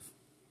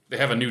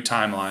have a new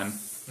timeline.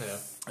 Yeah.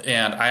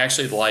 And I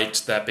actually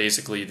liked that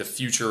basically the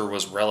future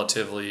was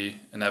relatively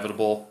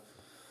inevitable.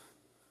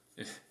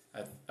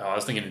 I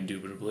was thinking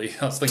indubitably.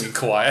 I was thinking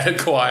Kawhi. I had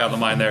Kawhi on the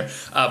mind there.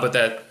 But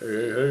that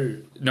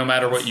no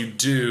matter what you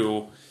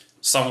do,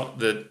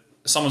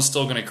 someone's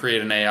still going to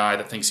create an AI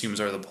that thinks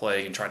humans are the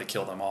plague and try to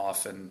kill them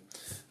off. And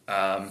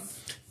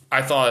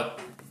I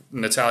thought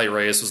Natalia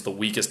Reyes was the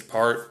weakest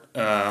part.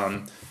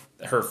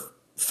 Her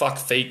fuck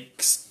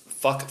fate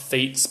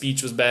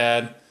speech was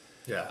bad.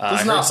 Yeah.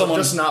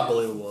 Just not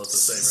believable as a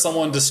savior.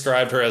 Someone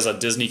described her as a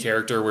Disney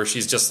character where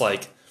she's just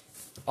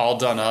all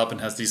done up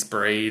and has these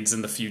braids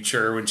in the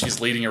future when she's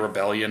leading a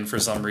rebellion for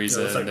some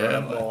reason.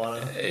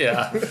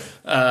 Yeah.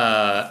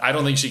 I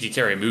don't think she could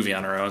carry a movie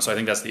on her own, so I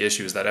think that's the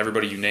issue, is that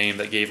everybody you name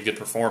that gave a good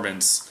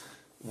performance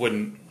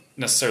wouldn't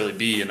necessarily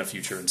be in a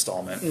future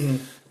installment.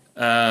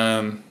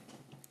 Mm-hmm.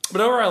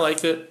 But overall, I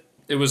liked it.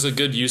 It was a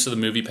good use of the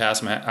movie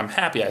pass. I'm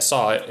happy I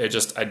saw it.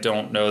 I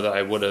don't know that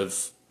I would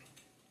have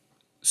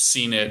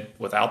seen it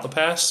without the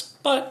pass,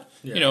 but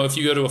if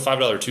you go to a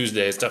 $5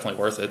 Tuesday, it's definitely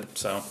worth it.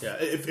 So yeah,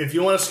 if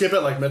you want to skip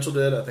it like Mitchell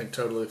did, I think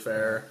totally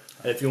fair.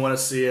 If you want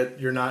to see it,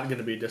 you're not going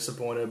to be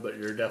disappointed, but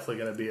you're definitely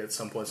going to be at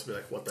some points to be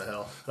like, what the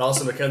hell? And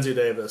also, Mackenzie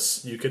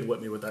Davis, you could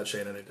whip me with that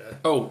Shane any day.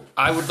 Oh,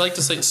 I would like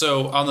to say,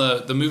 so on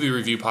the movie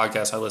review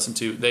podcast I listened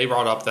to, they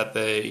brought up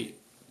that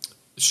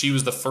she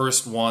was the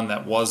first one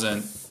that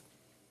wasn't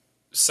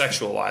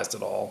sexualized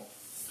at all.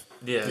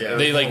 Yeah.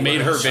 They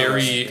made her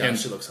very, God,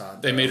 she looks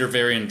hot. They made her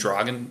very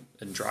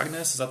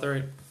androgynous. Is that the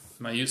right?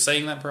 Am I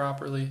saying that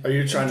properly? Are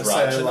you trying to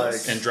say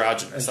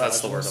androgynous?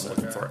 That's the word I'm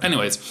looking for.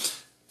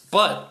 Anyways,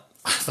 but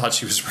I thought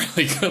she was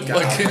really good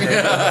looking.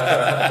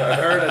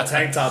 Her in a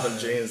tank top and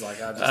jeans,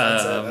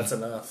 that's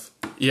enough.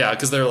 Yeah,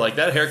 because they're like,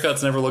 that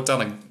haircut's never looked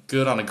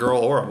good on a girl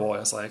or a boy. I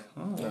was like,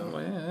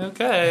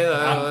 okay.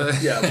 I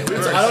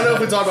don't know if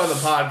we talk about it on the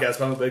podcast,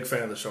 but I'm a big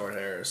fan of the short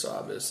hair, so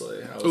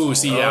obviously.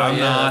 I'm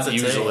not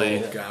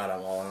usually. Oh, God,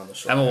 I'm all on the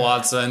short Emma hair.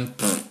 Watson.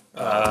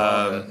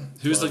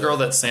 Who's the girl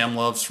that Sam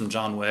loves from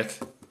John Wick?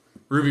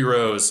 Ruby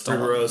Rose.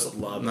 Ruby Rose,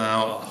 love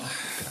No. Oh,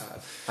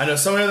 I know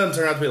some of them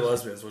turn out to be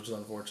lesbians, which is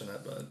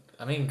unfortunate, but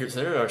I mean,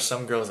 there are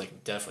some girls that can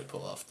definitely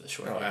pull off the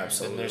short hair.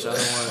 absolutely. And there's other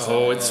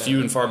ones. It's few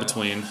and far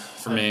between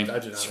for me. I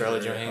do not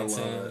Scarlett agree.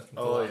 Johansson. I love it.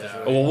 Oh,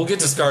 yeah. Well, we'll get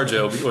to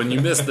ScarJo when you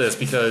missed this,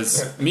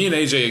 because me and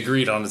AJ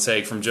agreed on the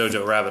take from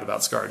Jojo Rabbit about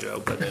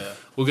ScarJo, but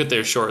we'll get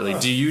there shortly.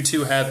 Do you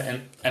two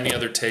have any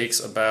other takes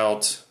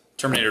about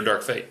Terminator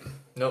Dark Fate?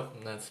 Nope.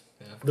 That's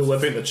The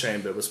whipping the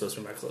chain bit was supposed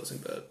to be my closing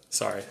bit.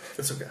 Sorry.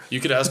 It's okay. You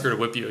could ask her to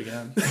whip you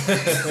again.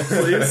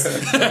 Please.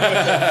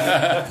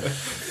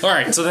 All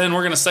right, so then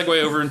we're going to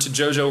segue over into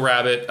Jojo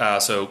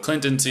Rabbit. So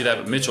Clint didn't see that,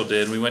 but Mitchell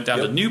did. We went down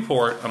to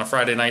Newport on a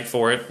Friday night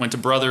for it. Went to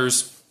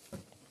Brothers.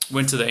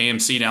 Went to the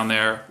AMC down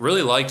there.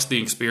 Really liked the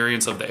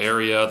experience of the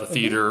area, the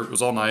theater. It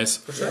was all nice.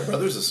 For sure,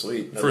 Brothers is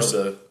sweet. I'd love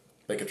to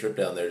make a trip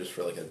down there just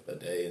for a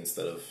day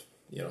instead of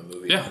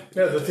movie. Yeah.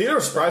 Yeah, the theater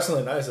is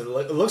surprisingly nice. It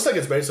looks like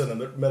it's based in the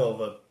middle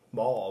of a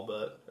mall,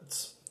 but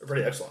it's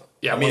pretty excellent.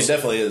 Yeah, I mean, it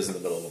definitely is in the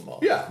middle of a mall.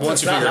 Yeah,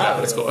 once you figure it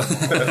out, it's cool.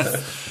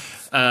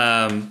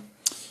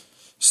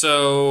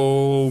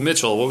 So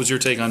Mitchell, what was your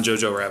take on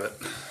Jojo Rabbit?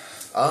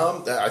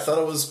 I thought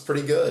it was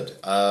pretty good.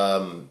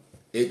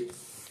 It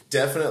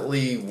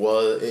definitely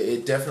was.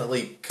 It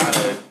definitely kind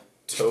of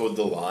towed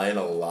the line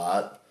a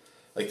lot.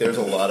 Like, there's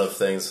a lot of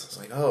things. It's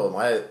like, oh, am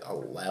I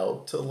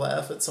allowed to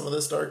laugh at some of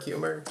this dark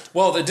humor?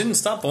 Well, it didn't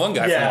stop the one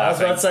guy from I was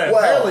laughing. about to say, Well,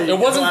 apparently it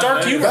wasn't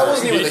dark humor. That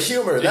wasn't even the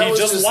humor. That He was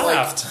just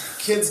laughed. like,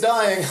 kids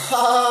dying.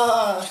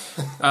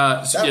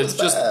 Ha! So, was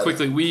just bad.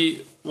 quickly,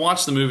 we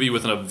watched the movie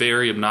with a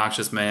very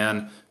obnoxious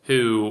man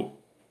who,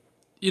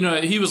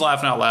 he was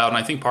laughing out loud, and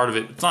I think part of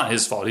it's not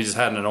his fault. He just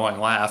had an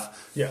annoying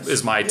laugh,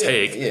 is my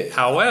take. Yeah.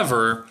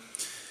 However,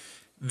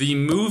 the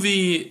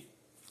movie,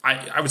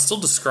 I would still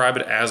describe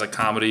it as a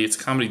comedy. It's a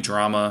comedy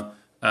drama,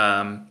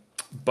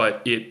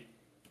 but it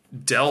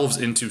delves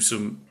into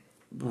some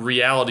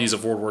realities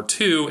of World War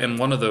II, and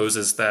one of those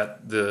is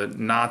that the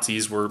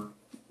Nazis were,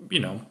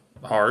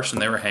 harsh,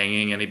 and they were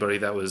hanging anybody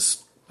that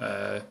was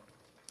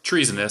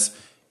treasonous.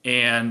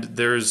 And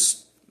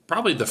there's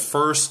probably the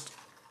first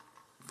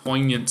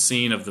poignant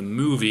scene of the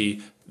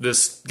movie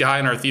this guy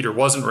in our theater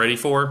wasn't ready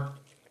for,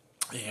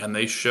 and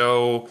they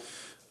show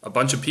a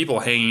bunch of people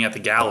hanging at the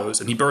gallows,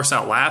 and he bursts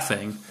out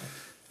laughing,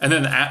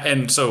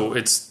 and so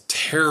it's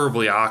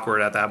terribly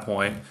awkward at that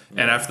point.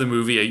 And after the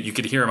movie, you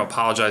could hear him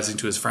apologizing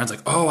to his friends,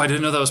 like, "Oh, I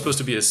didn't know that was supposed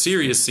to be a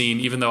serious scene,"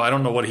 even though I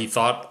don't know what he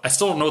thought. I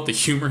still don't know what the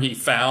humor he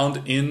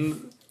found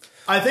in.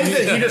 I think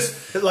that he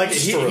just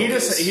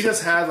he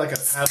just had like a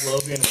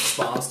Pavlovian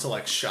response to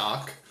like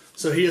shock.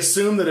 So he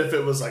assumed that if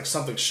it was like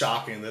something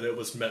shocking, that it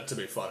was meant to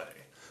be funny.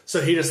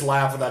 So he just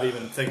laughed without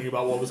even thinking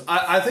about what was.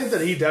 I think that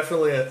he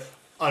definitely,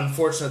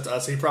 unfortunate to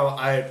us, he probably.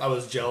 I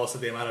was jealous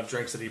of the amount of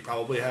drinks that he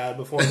probably had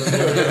before the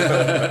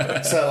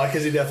movie. So like,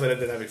 because he definitely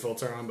didn't have a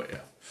filter on. But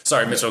yeah.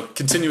 Sorry, Mitchell.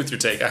 Continue with your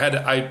take.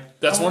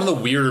 That's one of the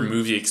weirder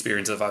movie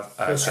experiences I've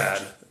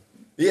had.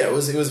 Yeah, it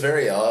was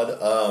very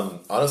odd.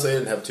 Honestly, I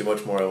didn't have too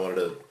much more I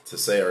wanted to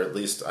say, or at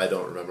least I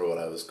don't remember what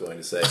I was going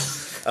to say.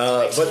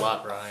 Thanks a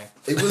lot, Ryan.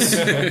 It was.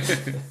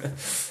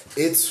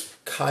 It's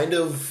kind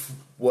of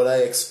what I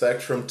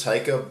expect from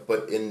Taika,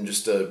 but in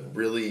just a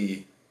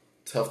really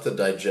tough to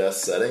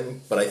digest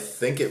setting. But I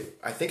think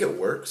it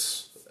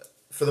works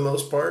for the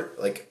most part.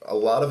 Like, a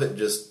lot of it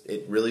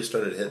really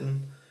started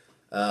hitting.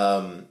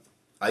 I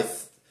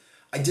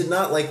did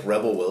not like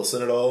Rebel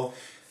Wilson at all.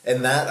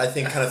 And that, I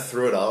think, kind of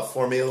threw it off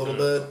for me a little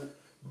bit.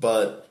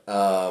 But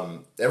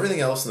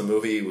everything else in the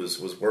movie was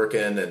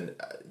working, and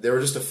there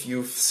were just a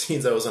few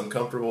scenes I was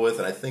uncomfortable with,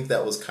 and I think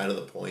that was kind of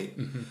the point.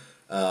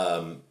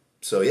 Mm-hmm.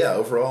 So, yeah,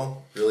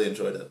 overall, really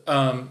enjoyed it.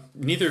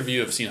 Neither of you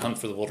have seen Hunt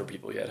for the Wilder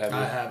People yet, have you?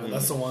 I haven't.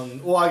 That's the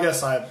one. Well, I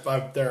guess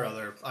there are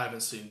other. I haven't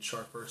seen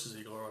Shark versus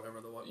Eagle or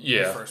whatever the one.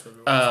 Yeah. The first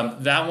movie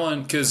was. That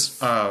one, because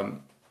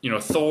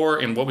Thor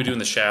and What We Do in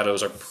the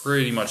Shadows are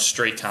pretty much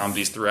straight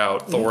comedies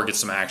throughout. Mm-hmm. Thor gets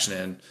some action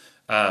in.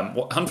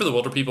 Hunt for the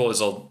Wilder People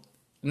is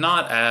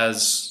not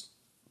as,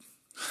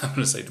 I'm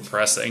going to say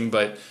depressing,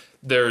 but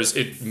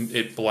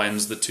it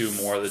blends the two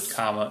more, the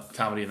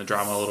comedy and the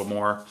drama a little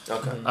more.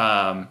 Okay.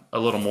 A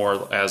little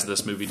more as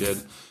this movie did.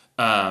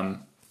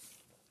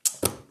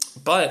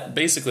 But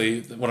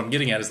basically, what I'm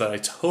getting at is that I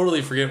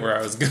totally forget where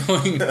I was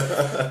going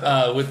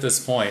with this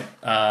point.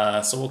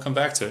 So we'll come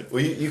back to it.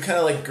 Well, you kind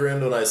of like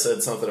grinned when I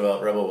said something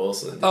about Rebel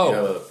Wilson. Did you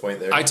have a point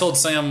there? I told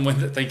Sam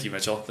thank you,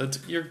 Mitchell.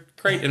 Your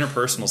great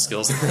interpersonal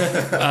skills.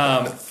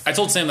 I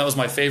told Sam that was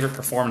my favorite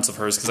performance of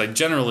hers because I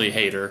generally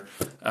hate her.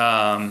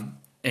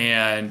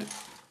 And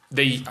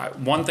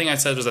one thing I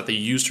said was that they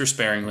used her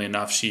sparingly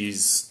enough. She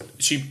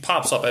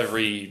pops up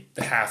every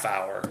half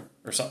hour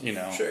or something,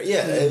 Sure,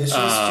 yeah.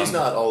 She's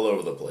not all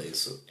over the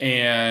place.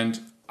 And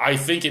I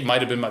think it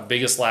might have been my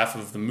biggest laugh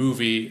of the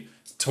movie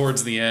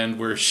towards the end,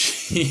 where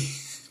she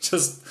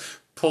just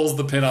pulls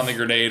the pin on the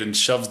grenade and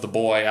shoves the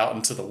boy out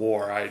into the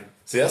war.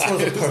 See, that's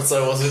one of the parts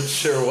I wasn't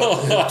sure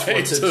what to do.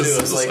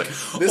 It's like,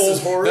 this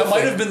is horrific. That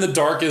might have been the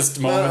darkest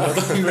moment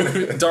of the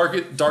movie,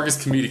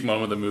 darkest comedic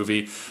moment of the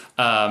movie.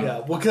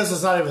 Yeah, well, because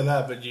it's not even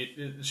that, but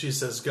she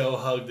says, "Go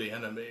hug the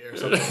enemy" or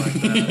something like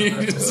that.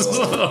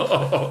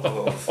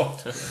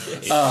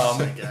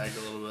 I gagged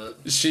a little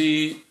bit.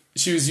 She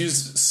was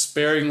used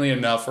sparingly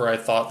enough where I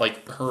thought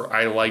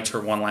I liked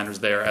her one-liners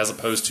there, as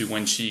opposed to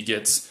when she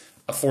gets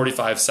a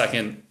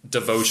 45-second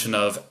devotion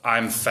of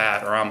 "I'm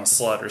fat" or "I'm a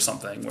slut" or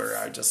something, where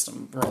I just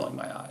am rolling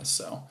my eyes.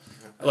 So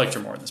I liked her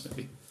more in this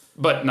movie,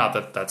 but not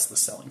that that's the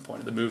selling point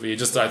of the movie.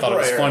 Just I thought it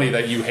was funny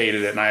that you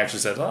hated it, and I actually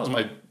said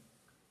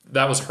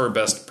that was her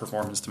best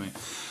performance to me.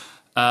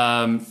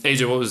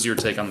 AJ, what was your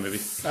take on the movie?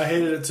 I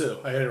hated it too.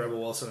 I hated Rebel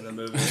Wilson in the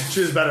movie.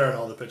 She was better in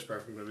all the Pitch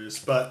Perfect movies,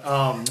 but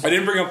I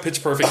didn't bring up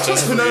Pitch Perfect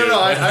just for no. you.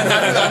 I know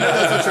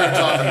that's what you're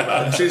talking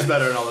about. She's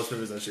better in all those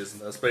movies than she is in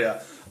this. But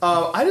yeah,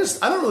 I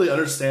don't really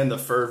understand the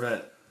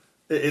fervent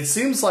it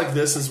seems like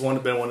this has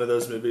been one of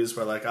those movies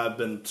where like I've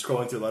been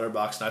scrolling through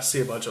Letterboxd and I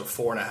see a bunch of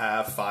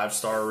 4.5,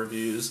 5-star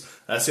reviews.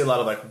 And I see a lot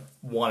of like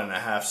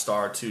 1.5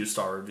 star,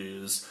 2-star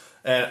reviews.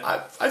 And I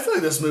feel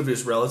like this movie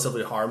is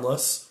relatively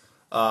harmless.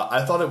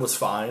 I thought it was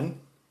fine.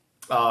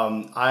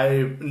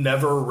 I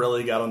never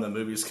really got on the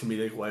movie's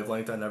comedic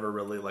wavelength. I never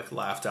really like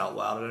laughed out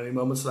loud at any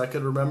moments that I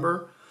could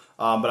remember.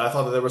 But I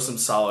thought that there was some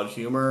solid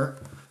humor.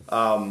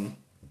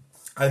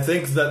 I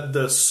think that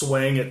the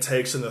swing it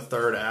takes in the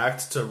third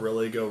act to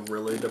really go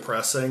really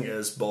depressing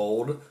is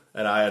bold,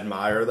 and I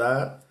admire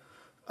that.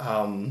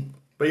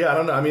 But yeah, I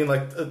don't know. I mean,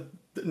 like,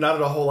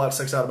 not a whole lot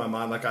sticks out of my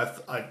mind. Like,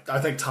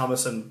 I think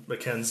Thomasin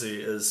McKenzie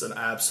is an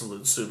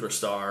absolute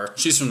superstar.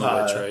 She's from The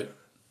Witch, right?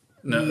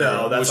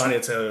 No, that's Anya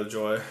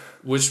Taylor-Joy.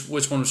 Which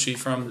one was she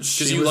from?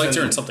 Because you liked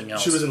her in something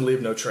else. She was in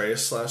Leave No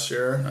Trace last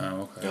year.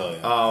 Oh,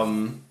 okay. Oh,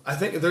 yeah. I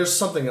think there's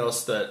something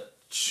else that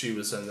she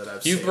was in that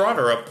I've seen. You brought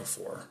her up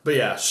before. But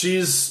yeah,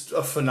 she's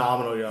a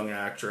phenomenal young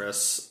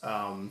actress.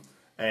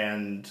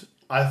 And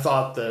I just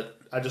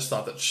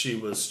thought that she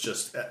was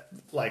just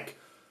like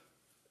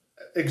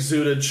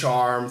exuded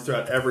charm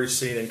throughout every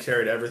scene and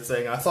carried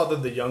everything. I thought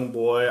that the young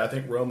boy, I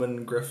think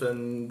Roman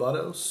Griffin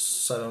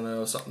Butters, I don't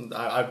know, something.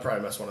 I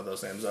probably messed one of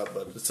those names up,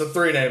 but it's a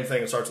 3-name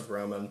thing. It starts with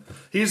Roman.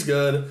 He's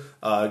good.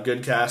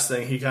 Good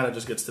casting. He kind of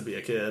just gets to be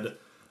a kid.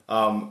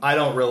 I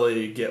don't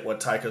really get what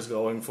Taika's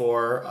going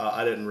for.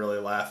 I didn't really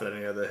laugh at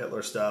any of the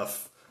Hitler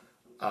stuff.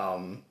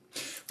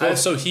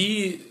 So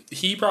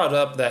he brought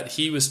up that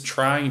he was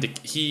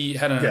he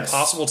had an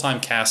impossible time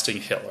casting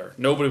Hitler.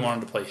 Nobody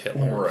wanted to play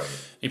Hitler.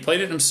 Right. He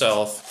played it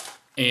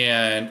himself,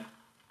 and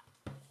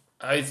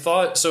I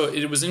thought, so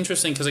it was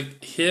interesting because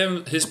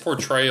his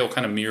portrayal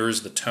kind of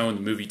mirrors the tone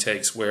the movie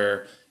takes,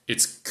 where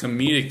it's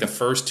comedic the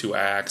first 2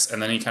 acts,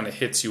 and then he kind of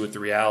hits you with the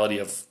reality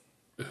of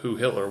who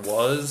Hitler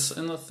was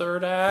in the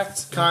third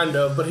act. Kind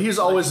of, but he's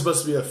always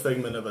supposed to be a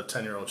figment of a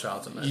 10-year-old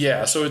child's imagination.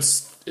 Yeah, so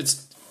it's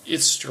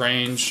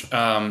strange.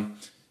 I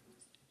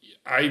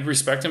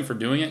respect him for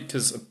doing it,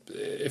 because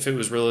if it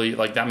was really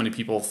like that many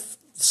people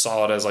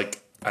saw it as like,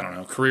 I don't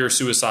know, career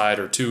suicide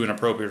or too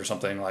inappropriate or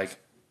something, like,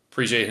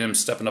 appreciate him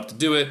stepping up to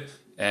do it.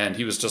 And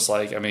he was just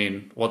like, I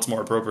mean, what's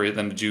more appropriate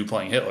than a Jew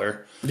playing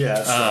Hitler?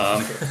 Yeah.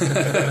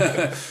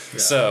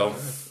 So,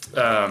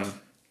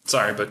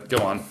 sorry, but go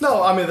on.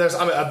 No, I mean, that's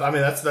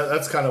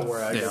kind of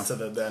where I get to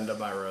the end of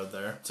my road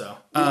there. So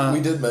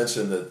we did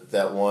mention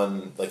that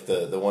one, like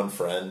the one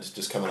friend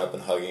just coming up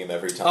and hugging him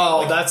every time. Oh,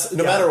 like, that's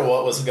no matter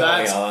what was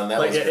going on. That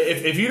like was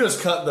if you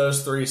just cut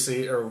those 3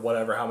 scenes or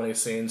whatever, how many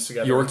scenes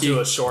together Yorkie. into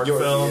a short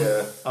film?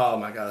 Yeah. Oh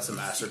my god, it's a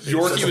masterpiece.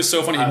 Yorkie was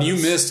so funny, and you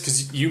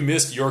missed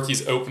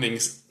Yorkie's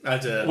openings. I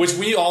did. Which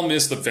we all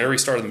missed the very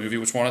start of the movie,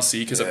 which we want to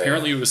see, because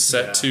apparently it was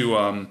set to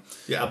a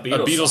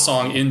Beatles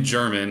song in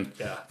German.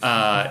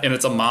 Yeah. And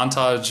it's a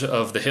montage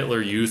of the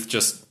Hitler Youth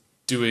just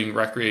doing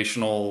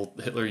recreational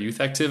Hitler Youth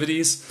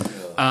activities.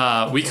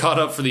 We caught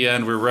up for the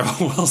end where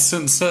Rebel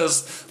Wilson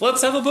says,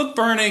 "Let's have a book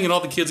burning," and all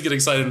the kids get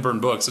excited and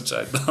burn books, which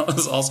I thought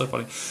was also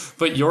funny.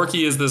 But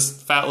Yorkie is this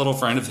fat little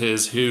friend of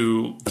his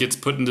who gets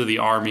put into the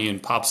army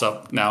and pops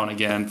up now and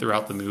again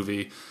throughout the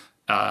movie.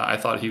 I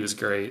thought he was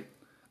great.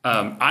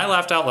 I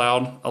laughed out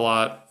loud a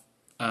lot,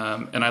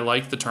 and I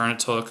liked the turn it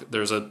took.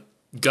 There's a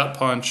gut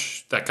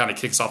punch that kind of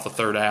kicks off the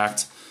third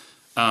act,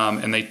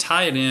 and they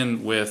tie it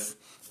in with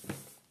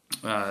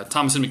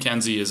Thomasin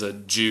McKenzie is a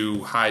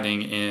Jew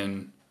hiding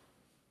in,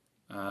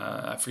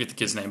 I forget the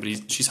kid's name,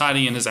 but she's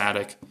hiding in his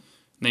attic, and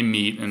they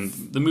meet, and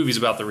the movie's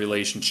about the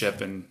relationship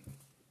and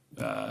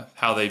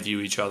how they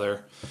view each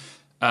other.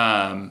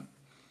 But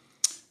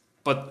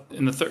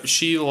in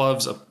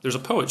the there's a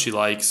poet she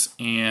likes,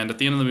 and at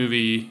the end of the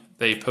movie,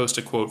 they post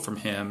a quote from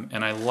him,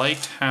 and I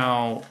liked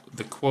how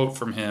the quote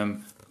from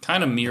him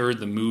kind of mirrored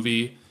the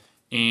movie,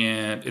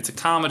 and it's a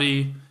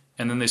comedy,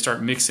 and then they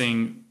start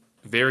mixing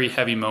very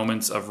heavy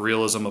moments of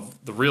realism of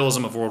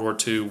World War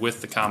II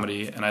with the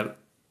comedy, and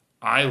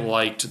I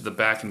liked the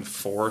back and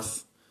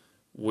forth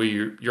where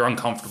you're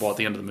uncomfortable at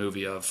the end of the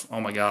movie of,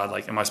 oh my god,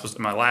 like am I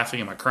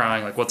laughing, am I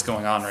crying, like what's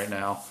going on right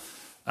now,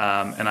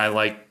 and I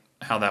like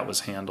how that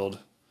was handled.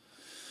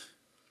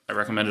 I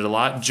recommend it a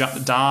lot.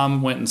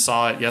 Dom went and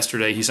saw it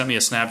yesterday. He sent me a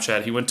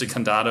Snapchat. He went to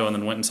Condado and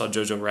then went and saw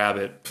Jojo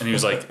Rabbit. And he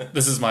was like,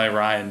 "This is my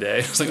Ryan day."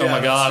 I was like, "Oh my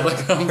god,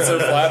 like I'm so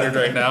flattered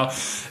right now."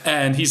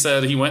 And he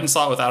said he went and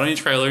saw it without any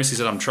trailers. He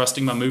said, "I'm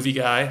trusting my movie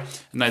guy."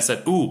 And I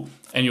said, "Ooh,"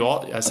 and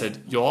I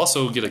said, "You'll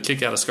also get a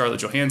kick out of Scarlett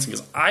Johansson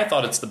because I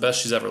thought it's the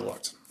best she's ever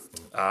looked."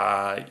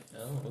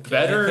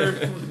 Better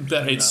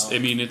that it's. I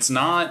mean, it's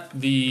not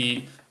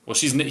the. Well,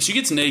 she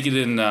gets naked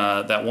in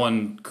that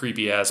one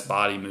creepy ass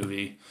body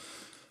movie.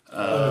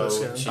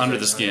 Under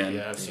the Skin.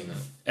 Yeah, I've seen that.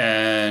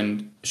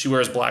 And she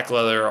wears black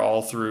leather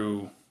all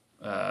through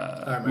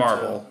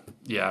Marvel.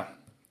 Yeah.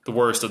 The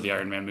worst of the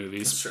Iron Man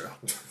movies. That's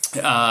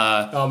true.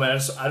 Oh man,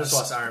 I just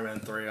watched Iron Man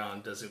 3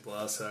 on Disney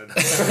Plus. So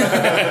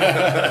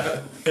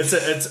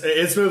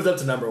it's moved up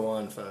to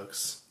 #1,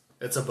 folks.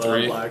 It's above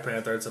 3? Black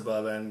Panther. It's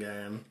above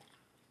Endgame.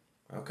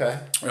 okay.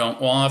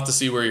 We'll have to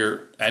see where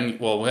you're.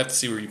 We'll have to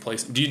see where you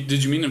place.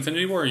 Did you mean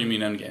Infinity War or you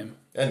mean Endgame?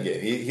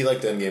 Endgame. He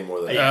liked Endgame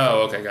more than.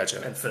 Oh, okay,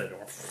 gotcha. Infinity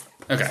War.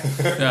 Okay,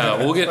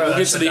 we'll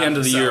get to the end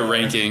of the year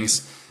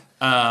rankings.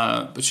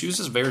 But she was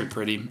just very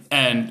pretty.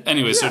 And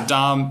anyway, so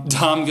Dom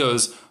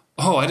goes,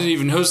 "Oh, I didn't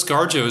even know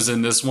ScarJo's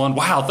in this one.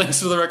 Wow,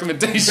 thanks for the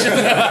recommendation."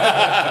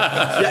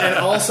 And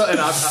also,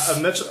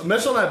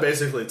 Mitchell and I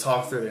basically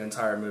talked through the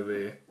entire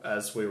movie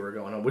as we were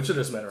going on. We should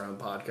have just made our own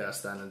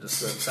podcast then and just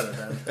said it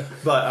then.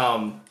 But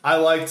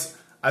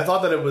I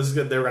thought that it was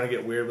good. They were going to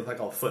get weird with like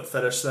a foot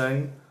fetish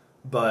thing,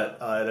 but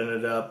it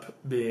ended up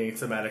being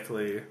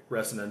thematically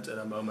resonant in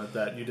a moment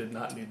that you did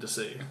not need to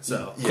see.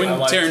 So Quentin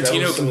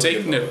Tarantino can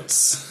take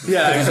notes.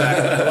 Yeah,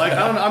 exactly. Like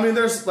I don't know. I mean,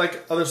 there's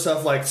like other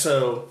stuff like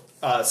so.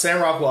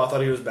 Sam Rockwell, I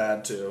thought he was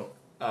bad too.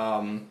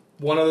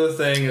 One other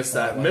thing is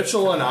that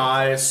Mitchell and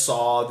I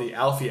saw the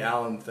Alfie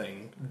Allen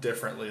thing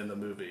differently in the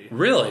movie.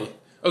 Really?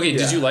 Okay. Yeah.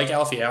 Did you like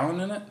Alfie Allen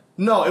in it?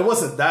 No, it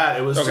wasn't that.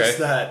 It was Okay. just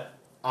that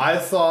I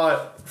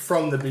thought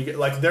from the beginning,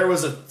 like there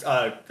was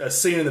a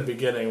scene in the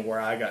beginning where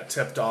I got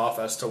tipped off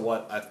as to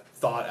what I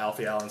thought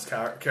Alfie Allen's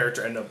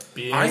character ended up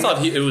being. I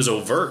thought it was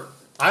overt.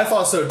 I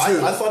thought so too.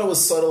 I thought it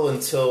was subtle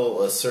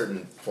until a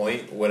certain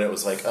point when it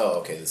was like, oh,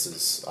 okay, this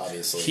is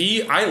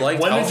obviously. I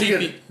liked when Alfie.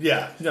 did you get?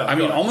 Yeah, no. I mean,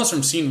 go ahead. almost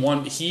from scene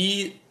one,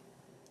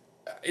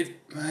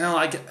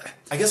 I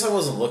guess I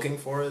wasn't looking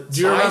for it.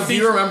 Do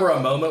you remember a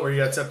moment where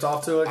you got tipped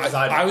off to it? 'Cause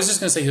I was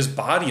just going to say his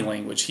body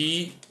language.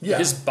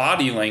 His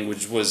body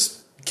language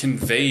was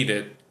conveyed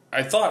it.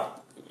 I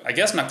thought, I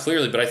guess not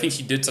clearly, but I think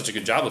he did such a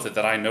good job with it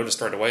that I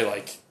noticed right away,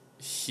 like,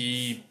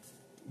 he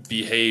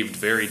behaved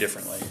very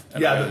differently.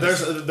 And Yeah,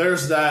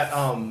 there's that.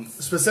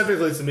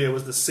 Specifically to me, it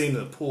was the scene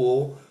in the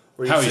pool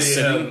where you How see he's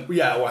sitting? him.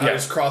 Yeah, how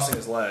he's crossing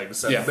his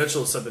legs. And Yeah.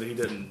 Mitchell said that he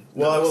didn't.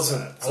 Well, I notice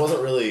wasn't. that. I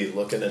wasn't really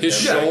looking at his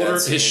him during that shoulder,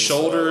 scene, his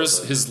shoulders,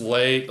 so- his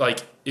leg,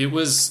 like it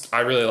was. I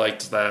really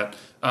liked that,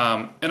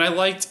 and I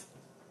liked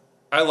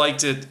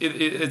it.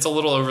 It's a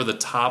little over the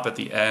top at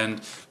the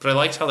end, but I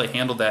liked how they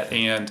handled that.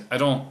 And I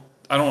don't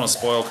want to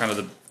spoil kind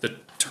of the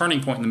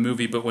turning point in the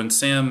movie, but when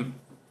Sam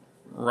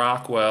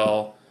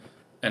Rockwell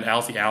and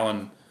Alfie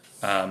Allen,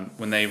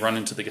 when they run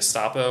into the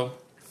Gestapo,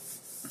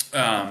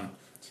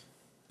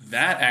 they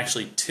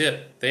actually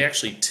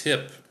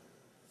tip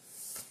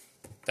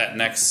that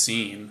next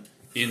scene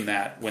in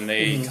that when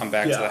they come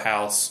back to the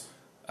house,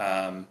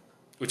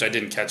 which I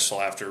didn't catch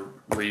till after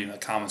reading the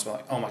comments, but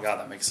like, oh my god,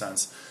 that makes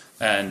sense,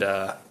 and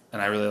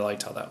I really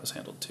liked how that was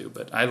handled too.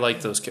 But I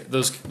liked those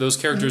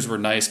characters were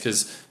nice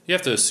because you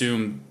have to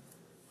assume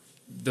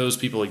those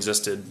people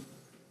existed.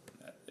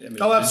 I mean,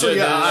 Oh,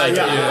 absolutely.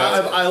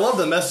 I love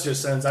the message it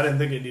sends. I didn't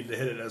think it needed to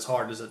hit it as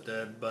hard as it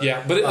did. But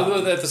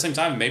but at the same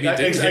time, maybe it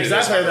didn't hit it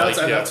as exactly.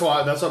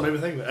 hard. That's what made me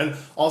think of it. And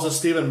also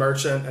Stephen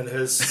Merchant and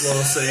his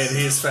little scene.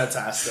 He's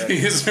fantastic.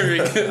 He is very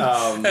good.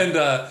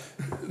 And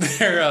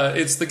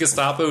it's the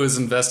Gestapo is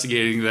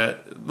investigating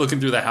that, looking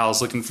through the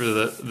house, looking for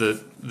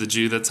the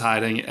Jew that's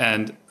hiding,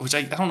 and which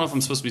I don't know if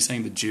I'm supposed to be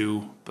saying the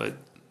Jew, but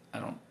I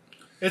don't.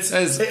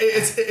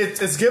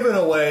 It's given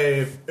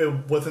away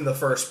within the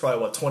first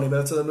probably 20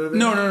 minutes of the movie.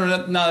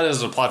 No, not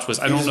as a plot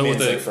twist. I don't know what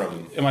the.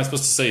 From, am I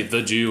supposed to say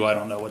the Jew? I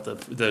don't know what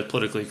the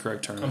politically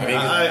correct term.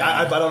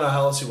 I don't know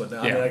how else you would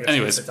know. Yeah. I guess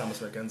Anyways, you could say Thomas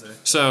McKenzie.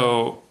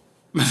 So,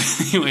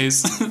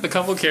 anyways, a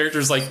couple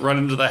characters like run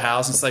into the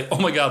house and it's like, oh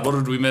my god, what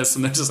did we miss?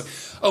 And they're just like,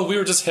 oh, we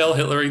were just Hail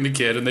Hitlering the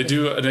kid. And they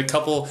do and a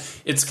couple.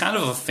 It's kind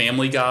of a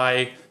Family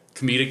Guy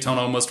comedic tone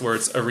almost, where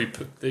it's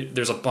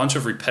there's a bunch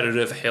of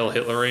repetitive Hail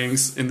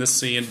Hitlerings in this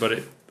scene,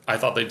 but I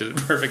thought they did it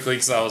perfectly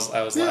because I was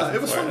laughing.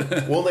 It was fun.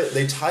 Well,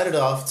 they tied it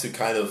off to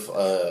kind of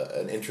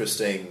an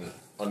interesting,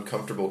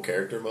 uncomfortable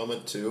character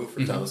moment too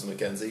for Thomas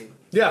McKenzie.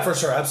 Yeah, for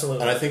sure,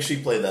 absolutely. And I think she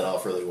played that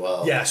off really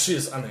well. Yeah,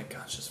 she's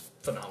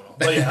phenomenal.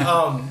 But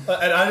yeah,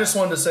 and I just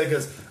wanted to say,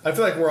 because I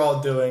feel like we're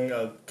all doing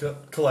a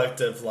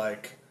collective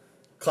like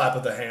clap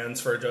of the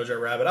hands for Jojo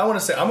Rabbit. I want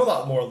to say I'm a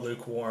lot more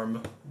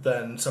lukewarm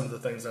than some of the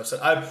things I've said.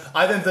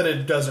 I think that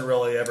it doesn't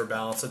really ever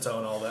balance the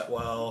tone all that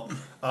well.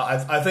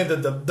 I think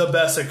that the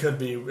best it could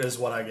be is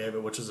what I gave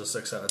it, which is a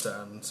 6 out of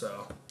 10.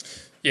 So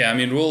yeah, I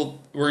mean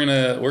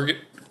we're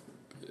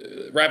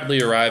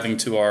rapidly arriving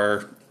to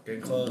our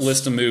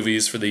list of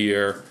movies for the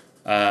year.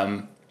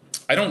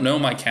 I don't know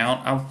my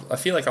count. I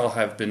feel like I'll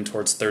have been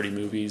towards 30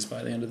 movies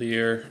by the end of the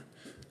year.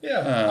 Yeah,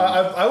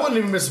 I wouldn't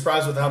even be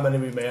surprised with how many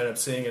we may end up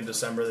seeing in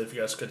December if you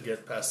guys could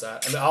get past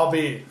that. And I'll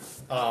be,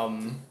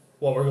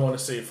 we're going to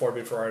see Ford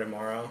v Ferrari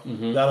tomorrow.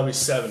 Mm-hmm. That'll be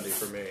 70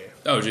 for me.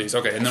 Oh, geez.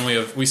 Okay, and then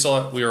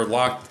we were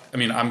locked. I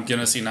mean, I'm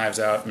gonna see Knives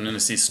Out. I'm gonna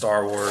see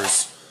Star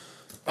Wars.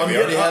 We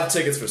already have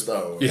tickets for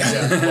Star Wars.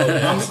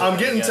 Yeah. I'm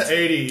getting to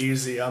 80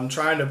 easy. I'm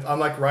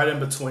like right in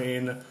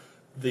between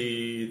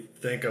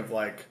think of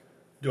like,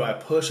 do I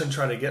push and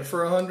try to get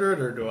for 100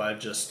 or do I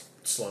just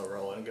slow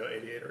roll and go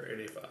 88 or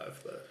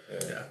 85? But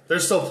yeah,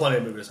 there's still plenty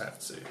of movies I have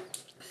to see.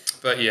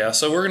 But yeah,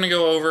 so we're going to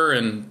go over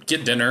and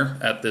get dinner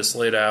at this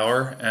late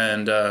hour,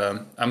 and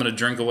I'm going to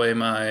drink away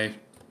my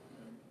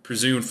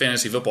presumed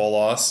fantasy football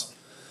loss.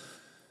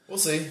 We'll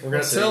see. We're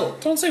gonna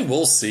tilt. Don't say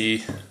we'll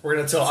see. We're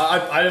gonna tilt.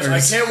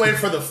 I can't wait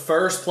for the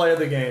first play of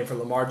the game for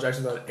Lamar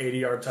Jackson that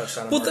 80-yard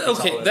touchdown. Well,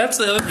 that's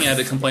the other thing I had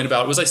to complain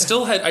about was I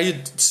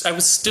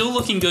was still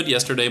looking good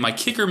yesterday. My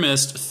kicker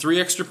missed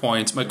 3 extra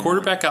points. My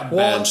quarterback got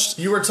benched.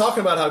 You were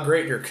talking about how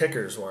great your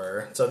kickers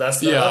were, so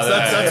that's where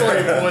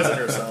you poisoned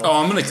yourself.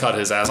 Oh, I'm gonna cut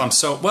his ass.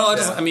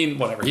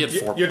 Whatever. He had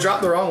 4. You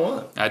dropped the wrong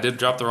one. I did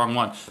drop the wrong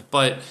one,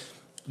 but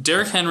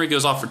Derrick Henry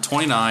goes off for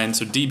 29,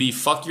 so DB,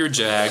 fuck your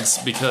Jags,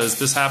 because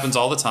this happens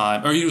all the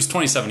time. Or he was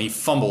 27. He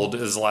fumbled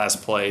his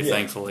last play,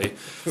 thankfully.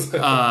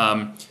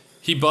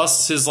 He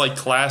busts his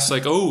class,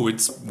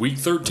 it's week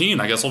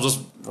 13. I guess I'll just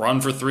run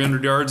for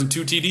 300 yards and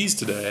 2 TDs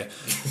today.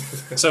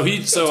 So 2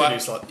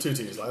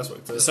 TDs last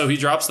week too. So he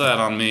drops that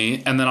on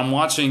me, and then I'm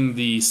watching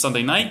the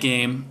Sunday night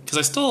game because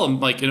I still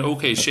am in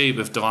okay shape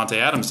if Devontae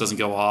Adams doesn't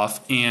go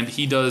off, and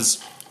he does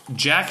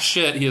jack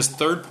shit. He has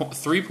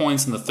 3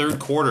 points in the third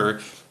quarter.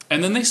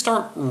 And then they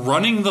start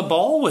running the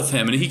ball with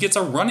him, and he gets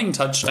a running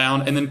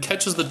touchdown and then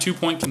catches the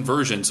 2-point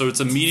conversion. So it's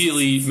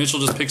immediately, Mitchell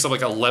just picks up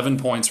 11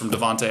 points from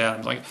Devontae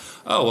Adams.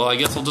 I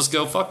guess I'll just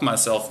go fuck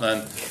myself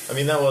then. I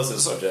mean, that was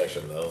his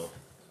projection, though.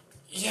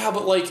 Yeah,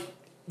 but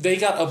they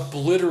got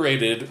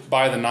obliterated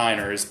by the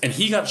Niners, and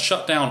he got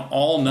shut down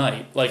all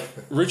night.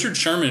 Richard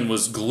Sherman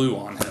was glue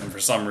on him for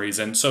some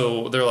reason.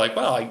 So they're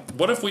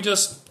what if we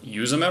just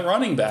use him at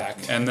running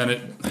back? And then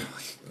it...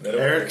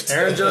 Aaron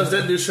Jones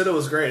didn't do shit. It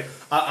was great.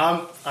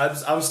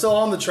 I'm still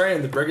on the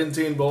train. The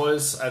Brigantine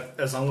boys.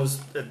 As long as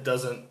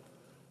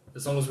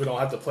we don't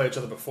have to play each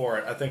other before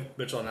it, I think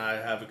Mitchell and I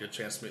have a good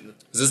chance to meet.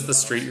 Is this the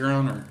street you're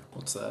on, or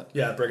what's that?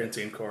 Yeah,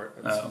 Brigantine Court.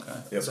 Oh,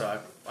 okay. Yep.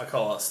 So I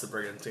call us the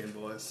Brigantine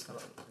boys. I'm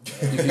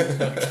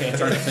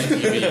trying to think. You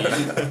could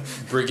be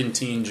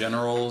Brigantine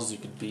Generals. You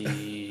could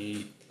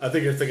be. I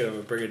think you're thinking of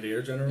a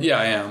Brigadier General. Yeah,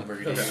 I am.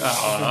 Okay.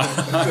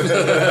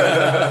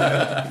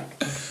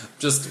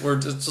 We're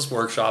just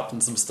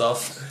workshopping some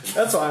stuff.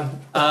 That's fine.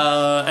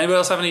 Anybody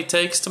else have any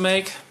takes to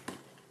make?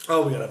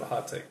 Oh, we gotta have a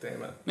hot take,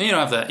 damn it. You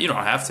don't have to. You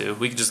don't have to.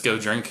 We could just go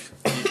drink.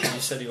 You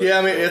said you. Yeah,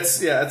 I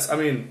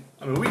mean,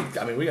 we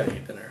gotta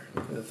eat dinner.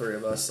 The three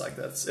of us,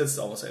 it's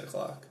almost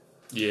 8:00.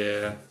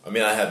 Yeah. I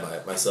mean, I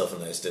had myself a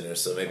nice dinner,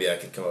 so maybe I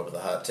could come up with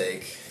a hot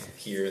take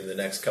here in the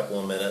next couple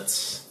of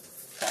minutes.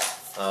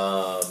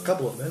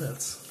 Couple of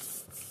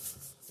minutes.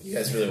 You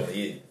guys really want to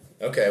eat?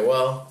 Okay,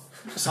 well.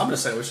 So I'm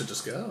just saying we should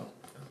just go.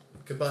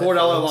 Goodbye. $4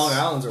 Long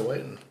Islands are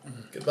waiting.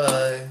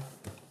 Goodbye.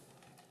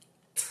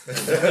 We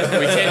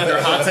can't.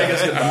 Their hot take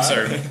is goodbye. I'm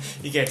sorry.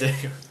 You can't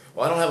take it.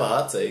 Well, I don't have a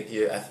hot take.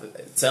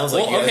 It sounds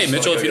like. Well, okay,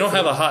 Mitchell. If you don't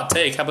have a hot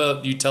take, how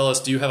about you tell us?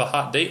 Do you have a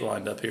hot date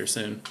lined up here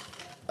soon?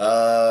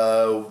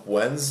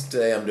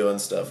 Wednesday I'm doing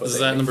stuff. Is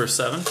that number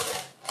 7?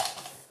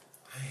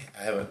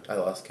 I haven't. I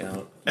lost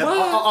count. And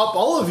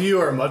all of you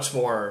are much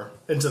more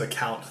into the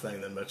count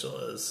thing than Mitchell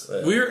is.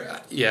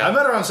 Yeah. I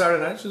met her on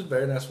Saturday night. She's a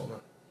very nice woman.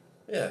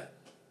 Yeah.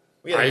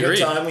 We had I a good agree.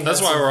 time. That's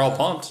why we're all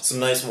pumped. Some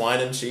nice wine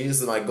and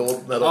cheese and my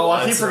gold medal. Oh,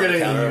 I keep forgetting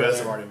that you guys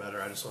have already met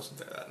her. I just wasn't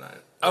there that night.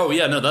 Oh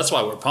yeah, no, that's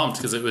why we're pumped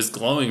because it was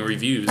glowing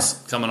reviews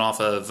coming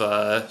off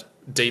of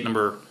date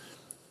number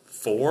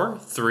 4,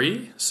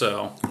 3.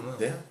 So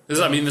yeah, this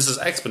is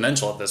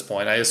exponential at this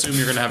point. I assume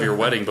you're going to have your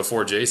wedding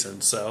before Jason.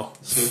 So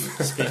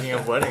Speaking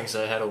of weddings,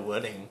 I had a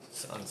wedding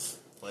on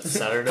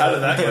Saturday. How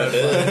did that go?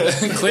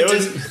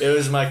 It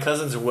was my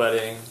cousin's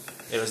wedding.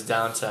 It was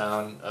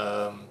downtown.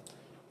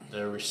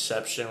 The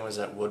reception was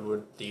at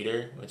Woodward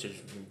Theater, which is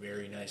a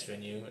very nice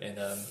venue, and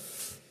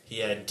he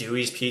had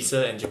Dewey's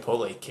Pizza and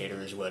Chipotle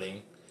cater his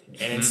wedding.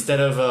 And instead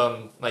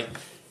of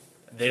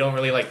they don't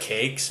really like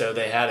cake, so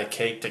they had a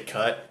cake to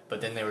cut,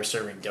 but then they were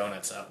serving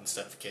donuts out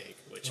instead of cake,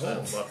 which I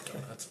love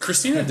donuts.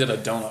 Christina did a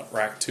donut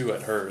rack too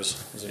at hers.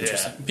 It was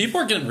interesting. Yeah.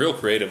 People are getting real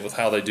creative with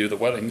how they do the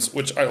weddings,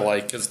 which I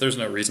like because there's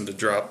no reason to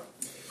drop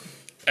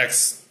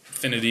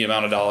Xfinity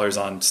amount of dollars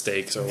on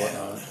steaks or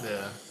whatnot.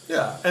 Yeah.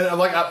 Yeah, and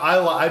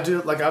I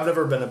do I've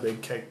never been a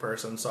big cake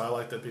person, so I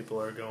like that people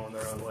are going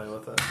their own way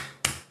with it.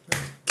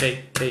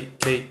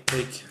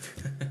 Cake.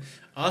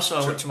 Also,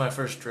 I went to my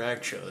first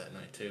drag show that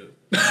night too.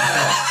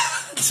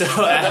 So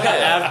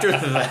after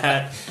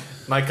that,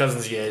 my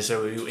cousin's gay,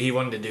 so he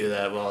wanted to do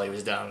that while he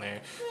was down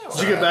there.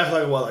 Did you get back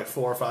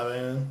 4 or 5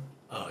 a.m.?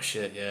 Oh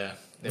shit, yeah.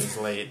 It was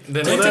late.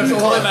 Then They didn't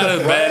pull him out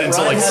of bed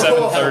until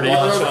 7:30.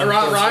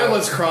 Ryan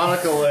was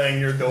chronicling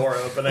your door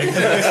opening. We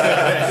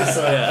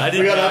got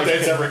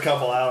updates every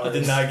couple hours. I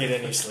did not get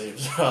any sleep,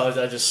 so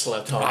I just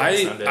slept all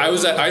day Sunday.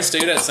 I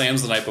stayed at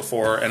Sam's the night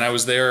before, and I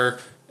was there,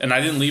 and I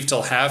didn't leave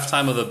till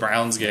halftime of the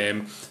Browns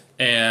game.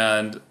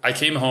 And I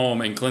came home,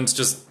 and Clint's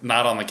just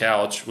not on the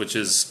couch, which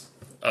is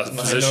a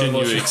position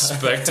you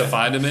expect to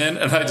find him in.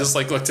 And I just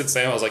looked at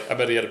Sam. I was like, I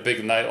bet he had a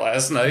big night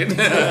last night.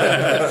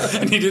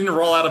 And he didn't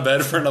roll out of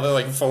bed for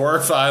another 4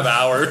 or 5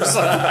 hours.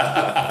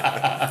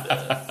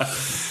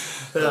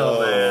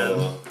 Oh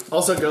man!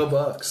 Also, go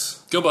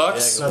Bucks! Go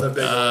Bucks! Yeah, another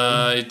big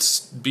one. It's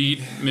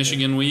beat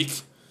Michigan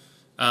week.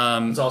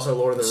 It's also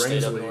Lord of the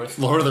Rings week. North.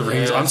 Lord of the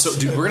Rings. Yeah.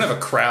 Dude, we're gonna have a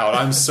crowd.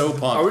 I'm so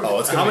pumped.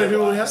 How many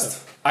people do we have?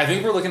 I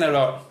think we're looking at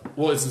about.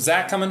 Well, is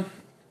Zach coming?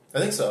 I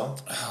think so.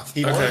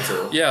 He wanted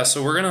to. Yeah,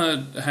 so we're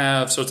gonna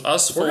have. So it's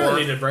us We're four. gonna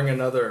need to bring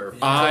another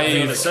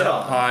thing to sit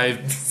on.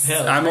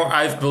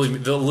 I've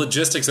believe the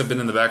logistics have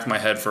been in the back of my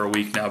head for a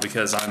week now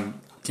because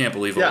can't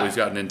believe what we've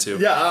gotten into.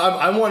 Yeah,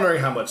 I'm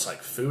wondering how much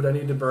like food I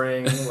need to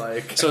bring.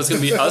 Like, so it's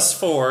gonna be us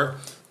four,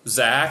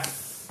 Zach,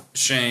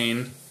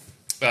 Shane,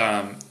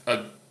 a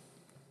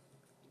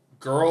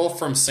girl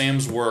from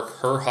Sam's work,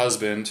 her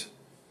husband,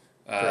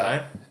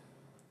 Brian.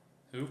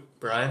 Who?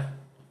 Brian.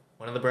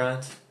 One of the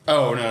Bryans.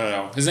 Oh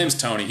no! His name's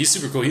Tony. He's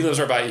super cool. He lives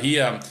right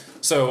by.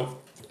 So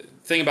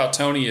thing about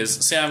Tony is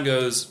Sam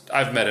goes.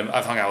 I've met him.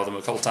 I've hung out with him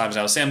a couple times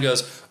now. Sam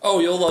goes,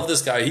 "Oh, you'll love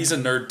this guy. He's a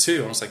nerd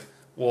too." I was like,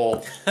 "Well,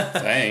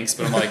 thanks,"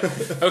 but I'm like,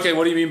 "Okay,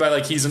 what do you mean by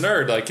like he's a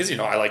nerd? Like, because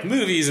I like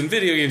movies and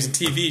video games and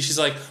TV." She's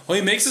like, "Well,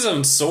 he makes his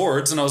own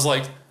swords," and I was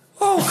like,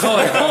 "Oh,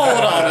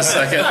 hold on a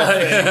second."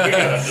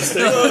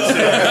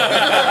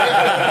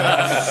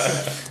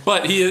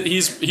 But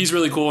he's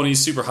really cool and he's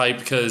super hyped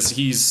because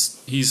he's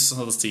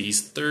let's see, he's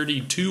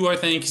 32, I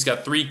think. He's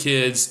got 3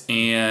 kids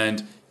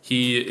and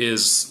he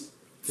is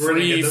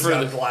free for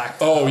the black.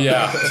 Oh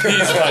yeah,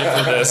 he's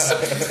hyped for this.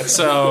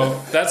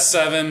 So that's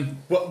 7.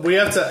 Well, we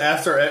have to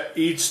after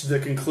the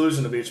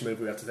conclusion of each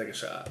movie, we have to take a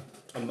shot.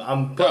 I'm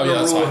putting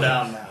that's the rule fine.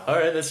 down now. All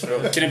right, that's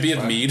real. Can it be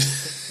of mead?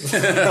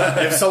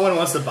 If someone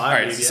wants to buy All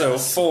right, mead, so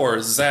yes.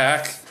 4,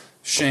 Zach,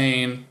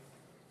 Shane,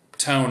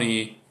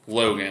 Tony,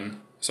 Logan.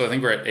 So I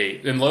think we're at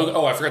 8. And Logan,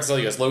 I forgot to tell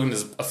you guys, Logan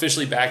is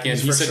officially back in.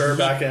 He's for sure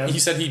back in. He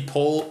said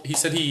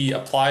he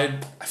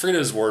applied, I forget what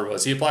his word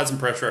was. He applied some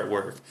pressure at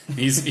work.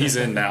 He's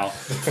in now.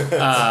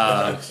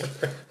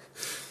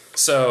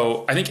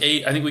 So I think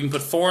 8. I think we can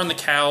put 4 on the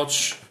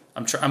couch.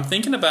 I'm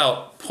thinking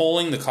about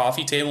pulling the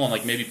coffee table and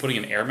like maybe putting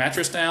an air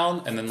mattress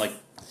down, and then like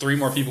 3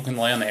 more people can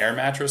lay on the air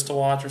mattress to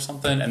watch or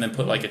something, and then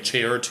put like a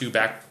chair or 2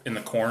 back in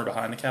the corner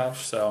behind the couch.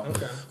 So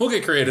we'll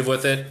get creative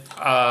with it.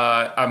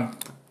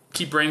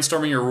 Keep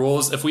brainstorming your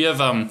rules. If we have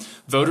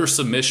voter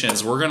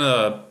submissions, we're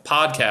gonna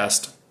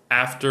podcast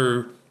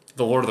after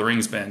the Lord of the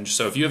Rings binge.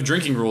 So if you have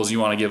drinking rules you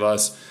want to give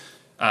us,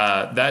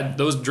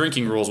 those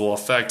drinking rules will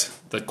affect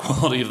the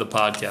quality of the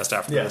podcast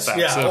after the fact.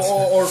 Yeah, So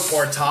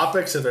or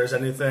topics if there's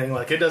anything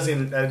like it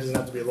doesn't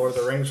have to be Lord of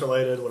the Rings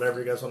related. Whatever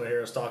you guys want to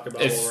hear us talk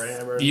about while we're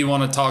hammered. if you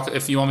want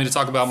me to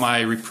talk about my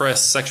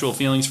repressed sexual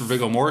feelings for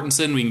Viggo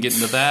Mortensen, we can get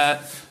into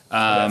that.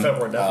 We're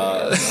definitely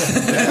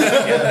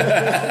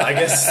I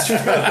guess.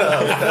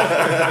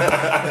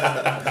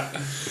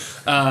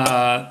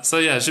 So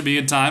yeah, it should be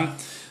a good time.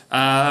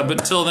 But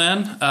until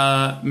then,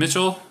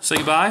 Mitchell, say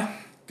goodbye.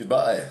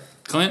 Goodbye.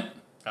 Clint.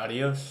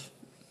 Adios.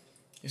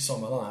 You saw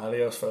my line.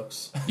 Adios,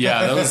 folks.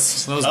 Yeah, that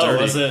was dirty. Oh,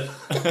 was it?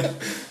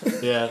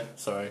 Yeah,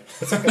 sorry.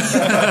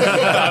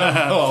 I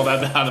don't know all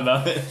that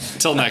about it.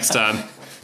 Till next time.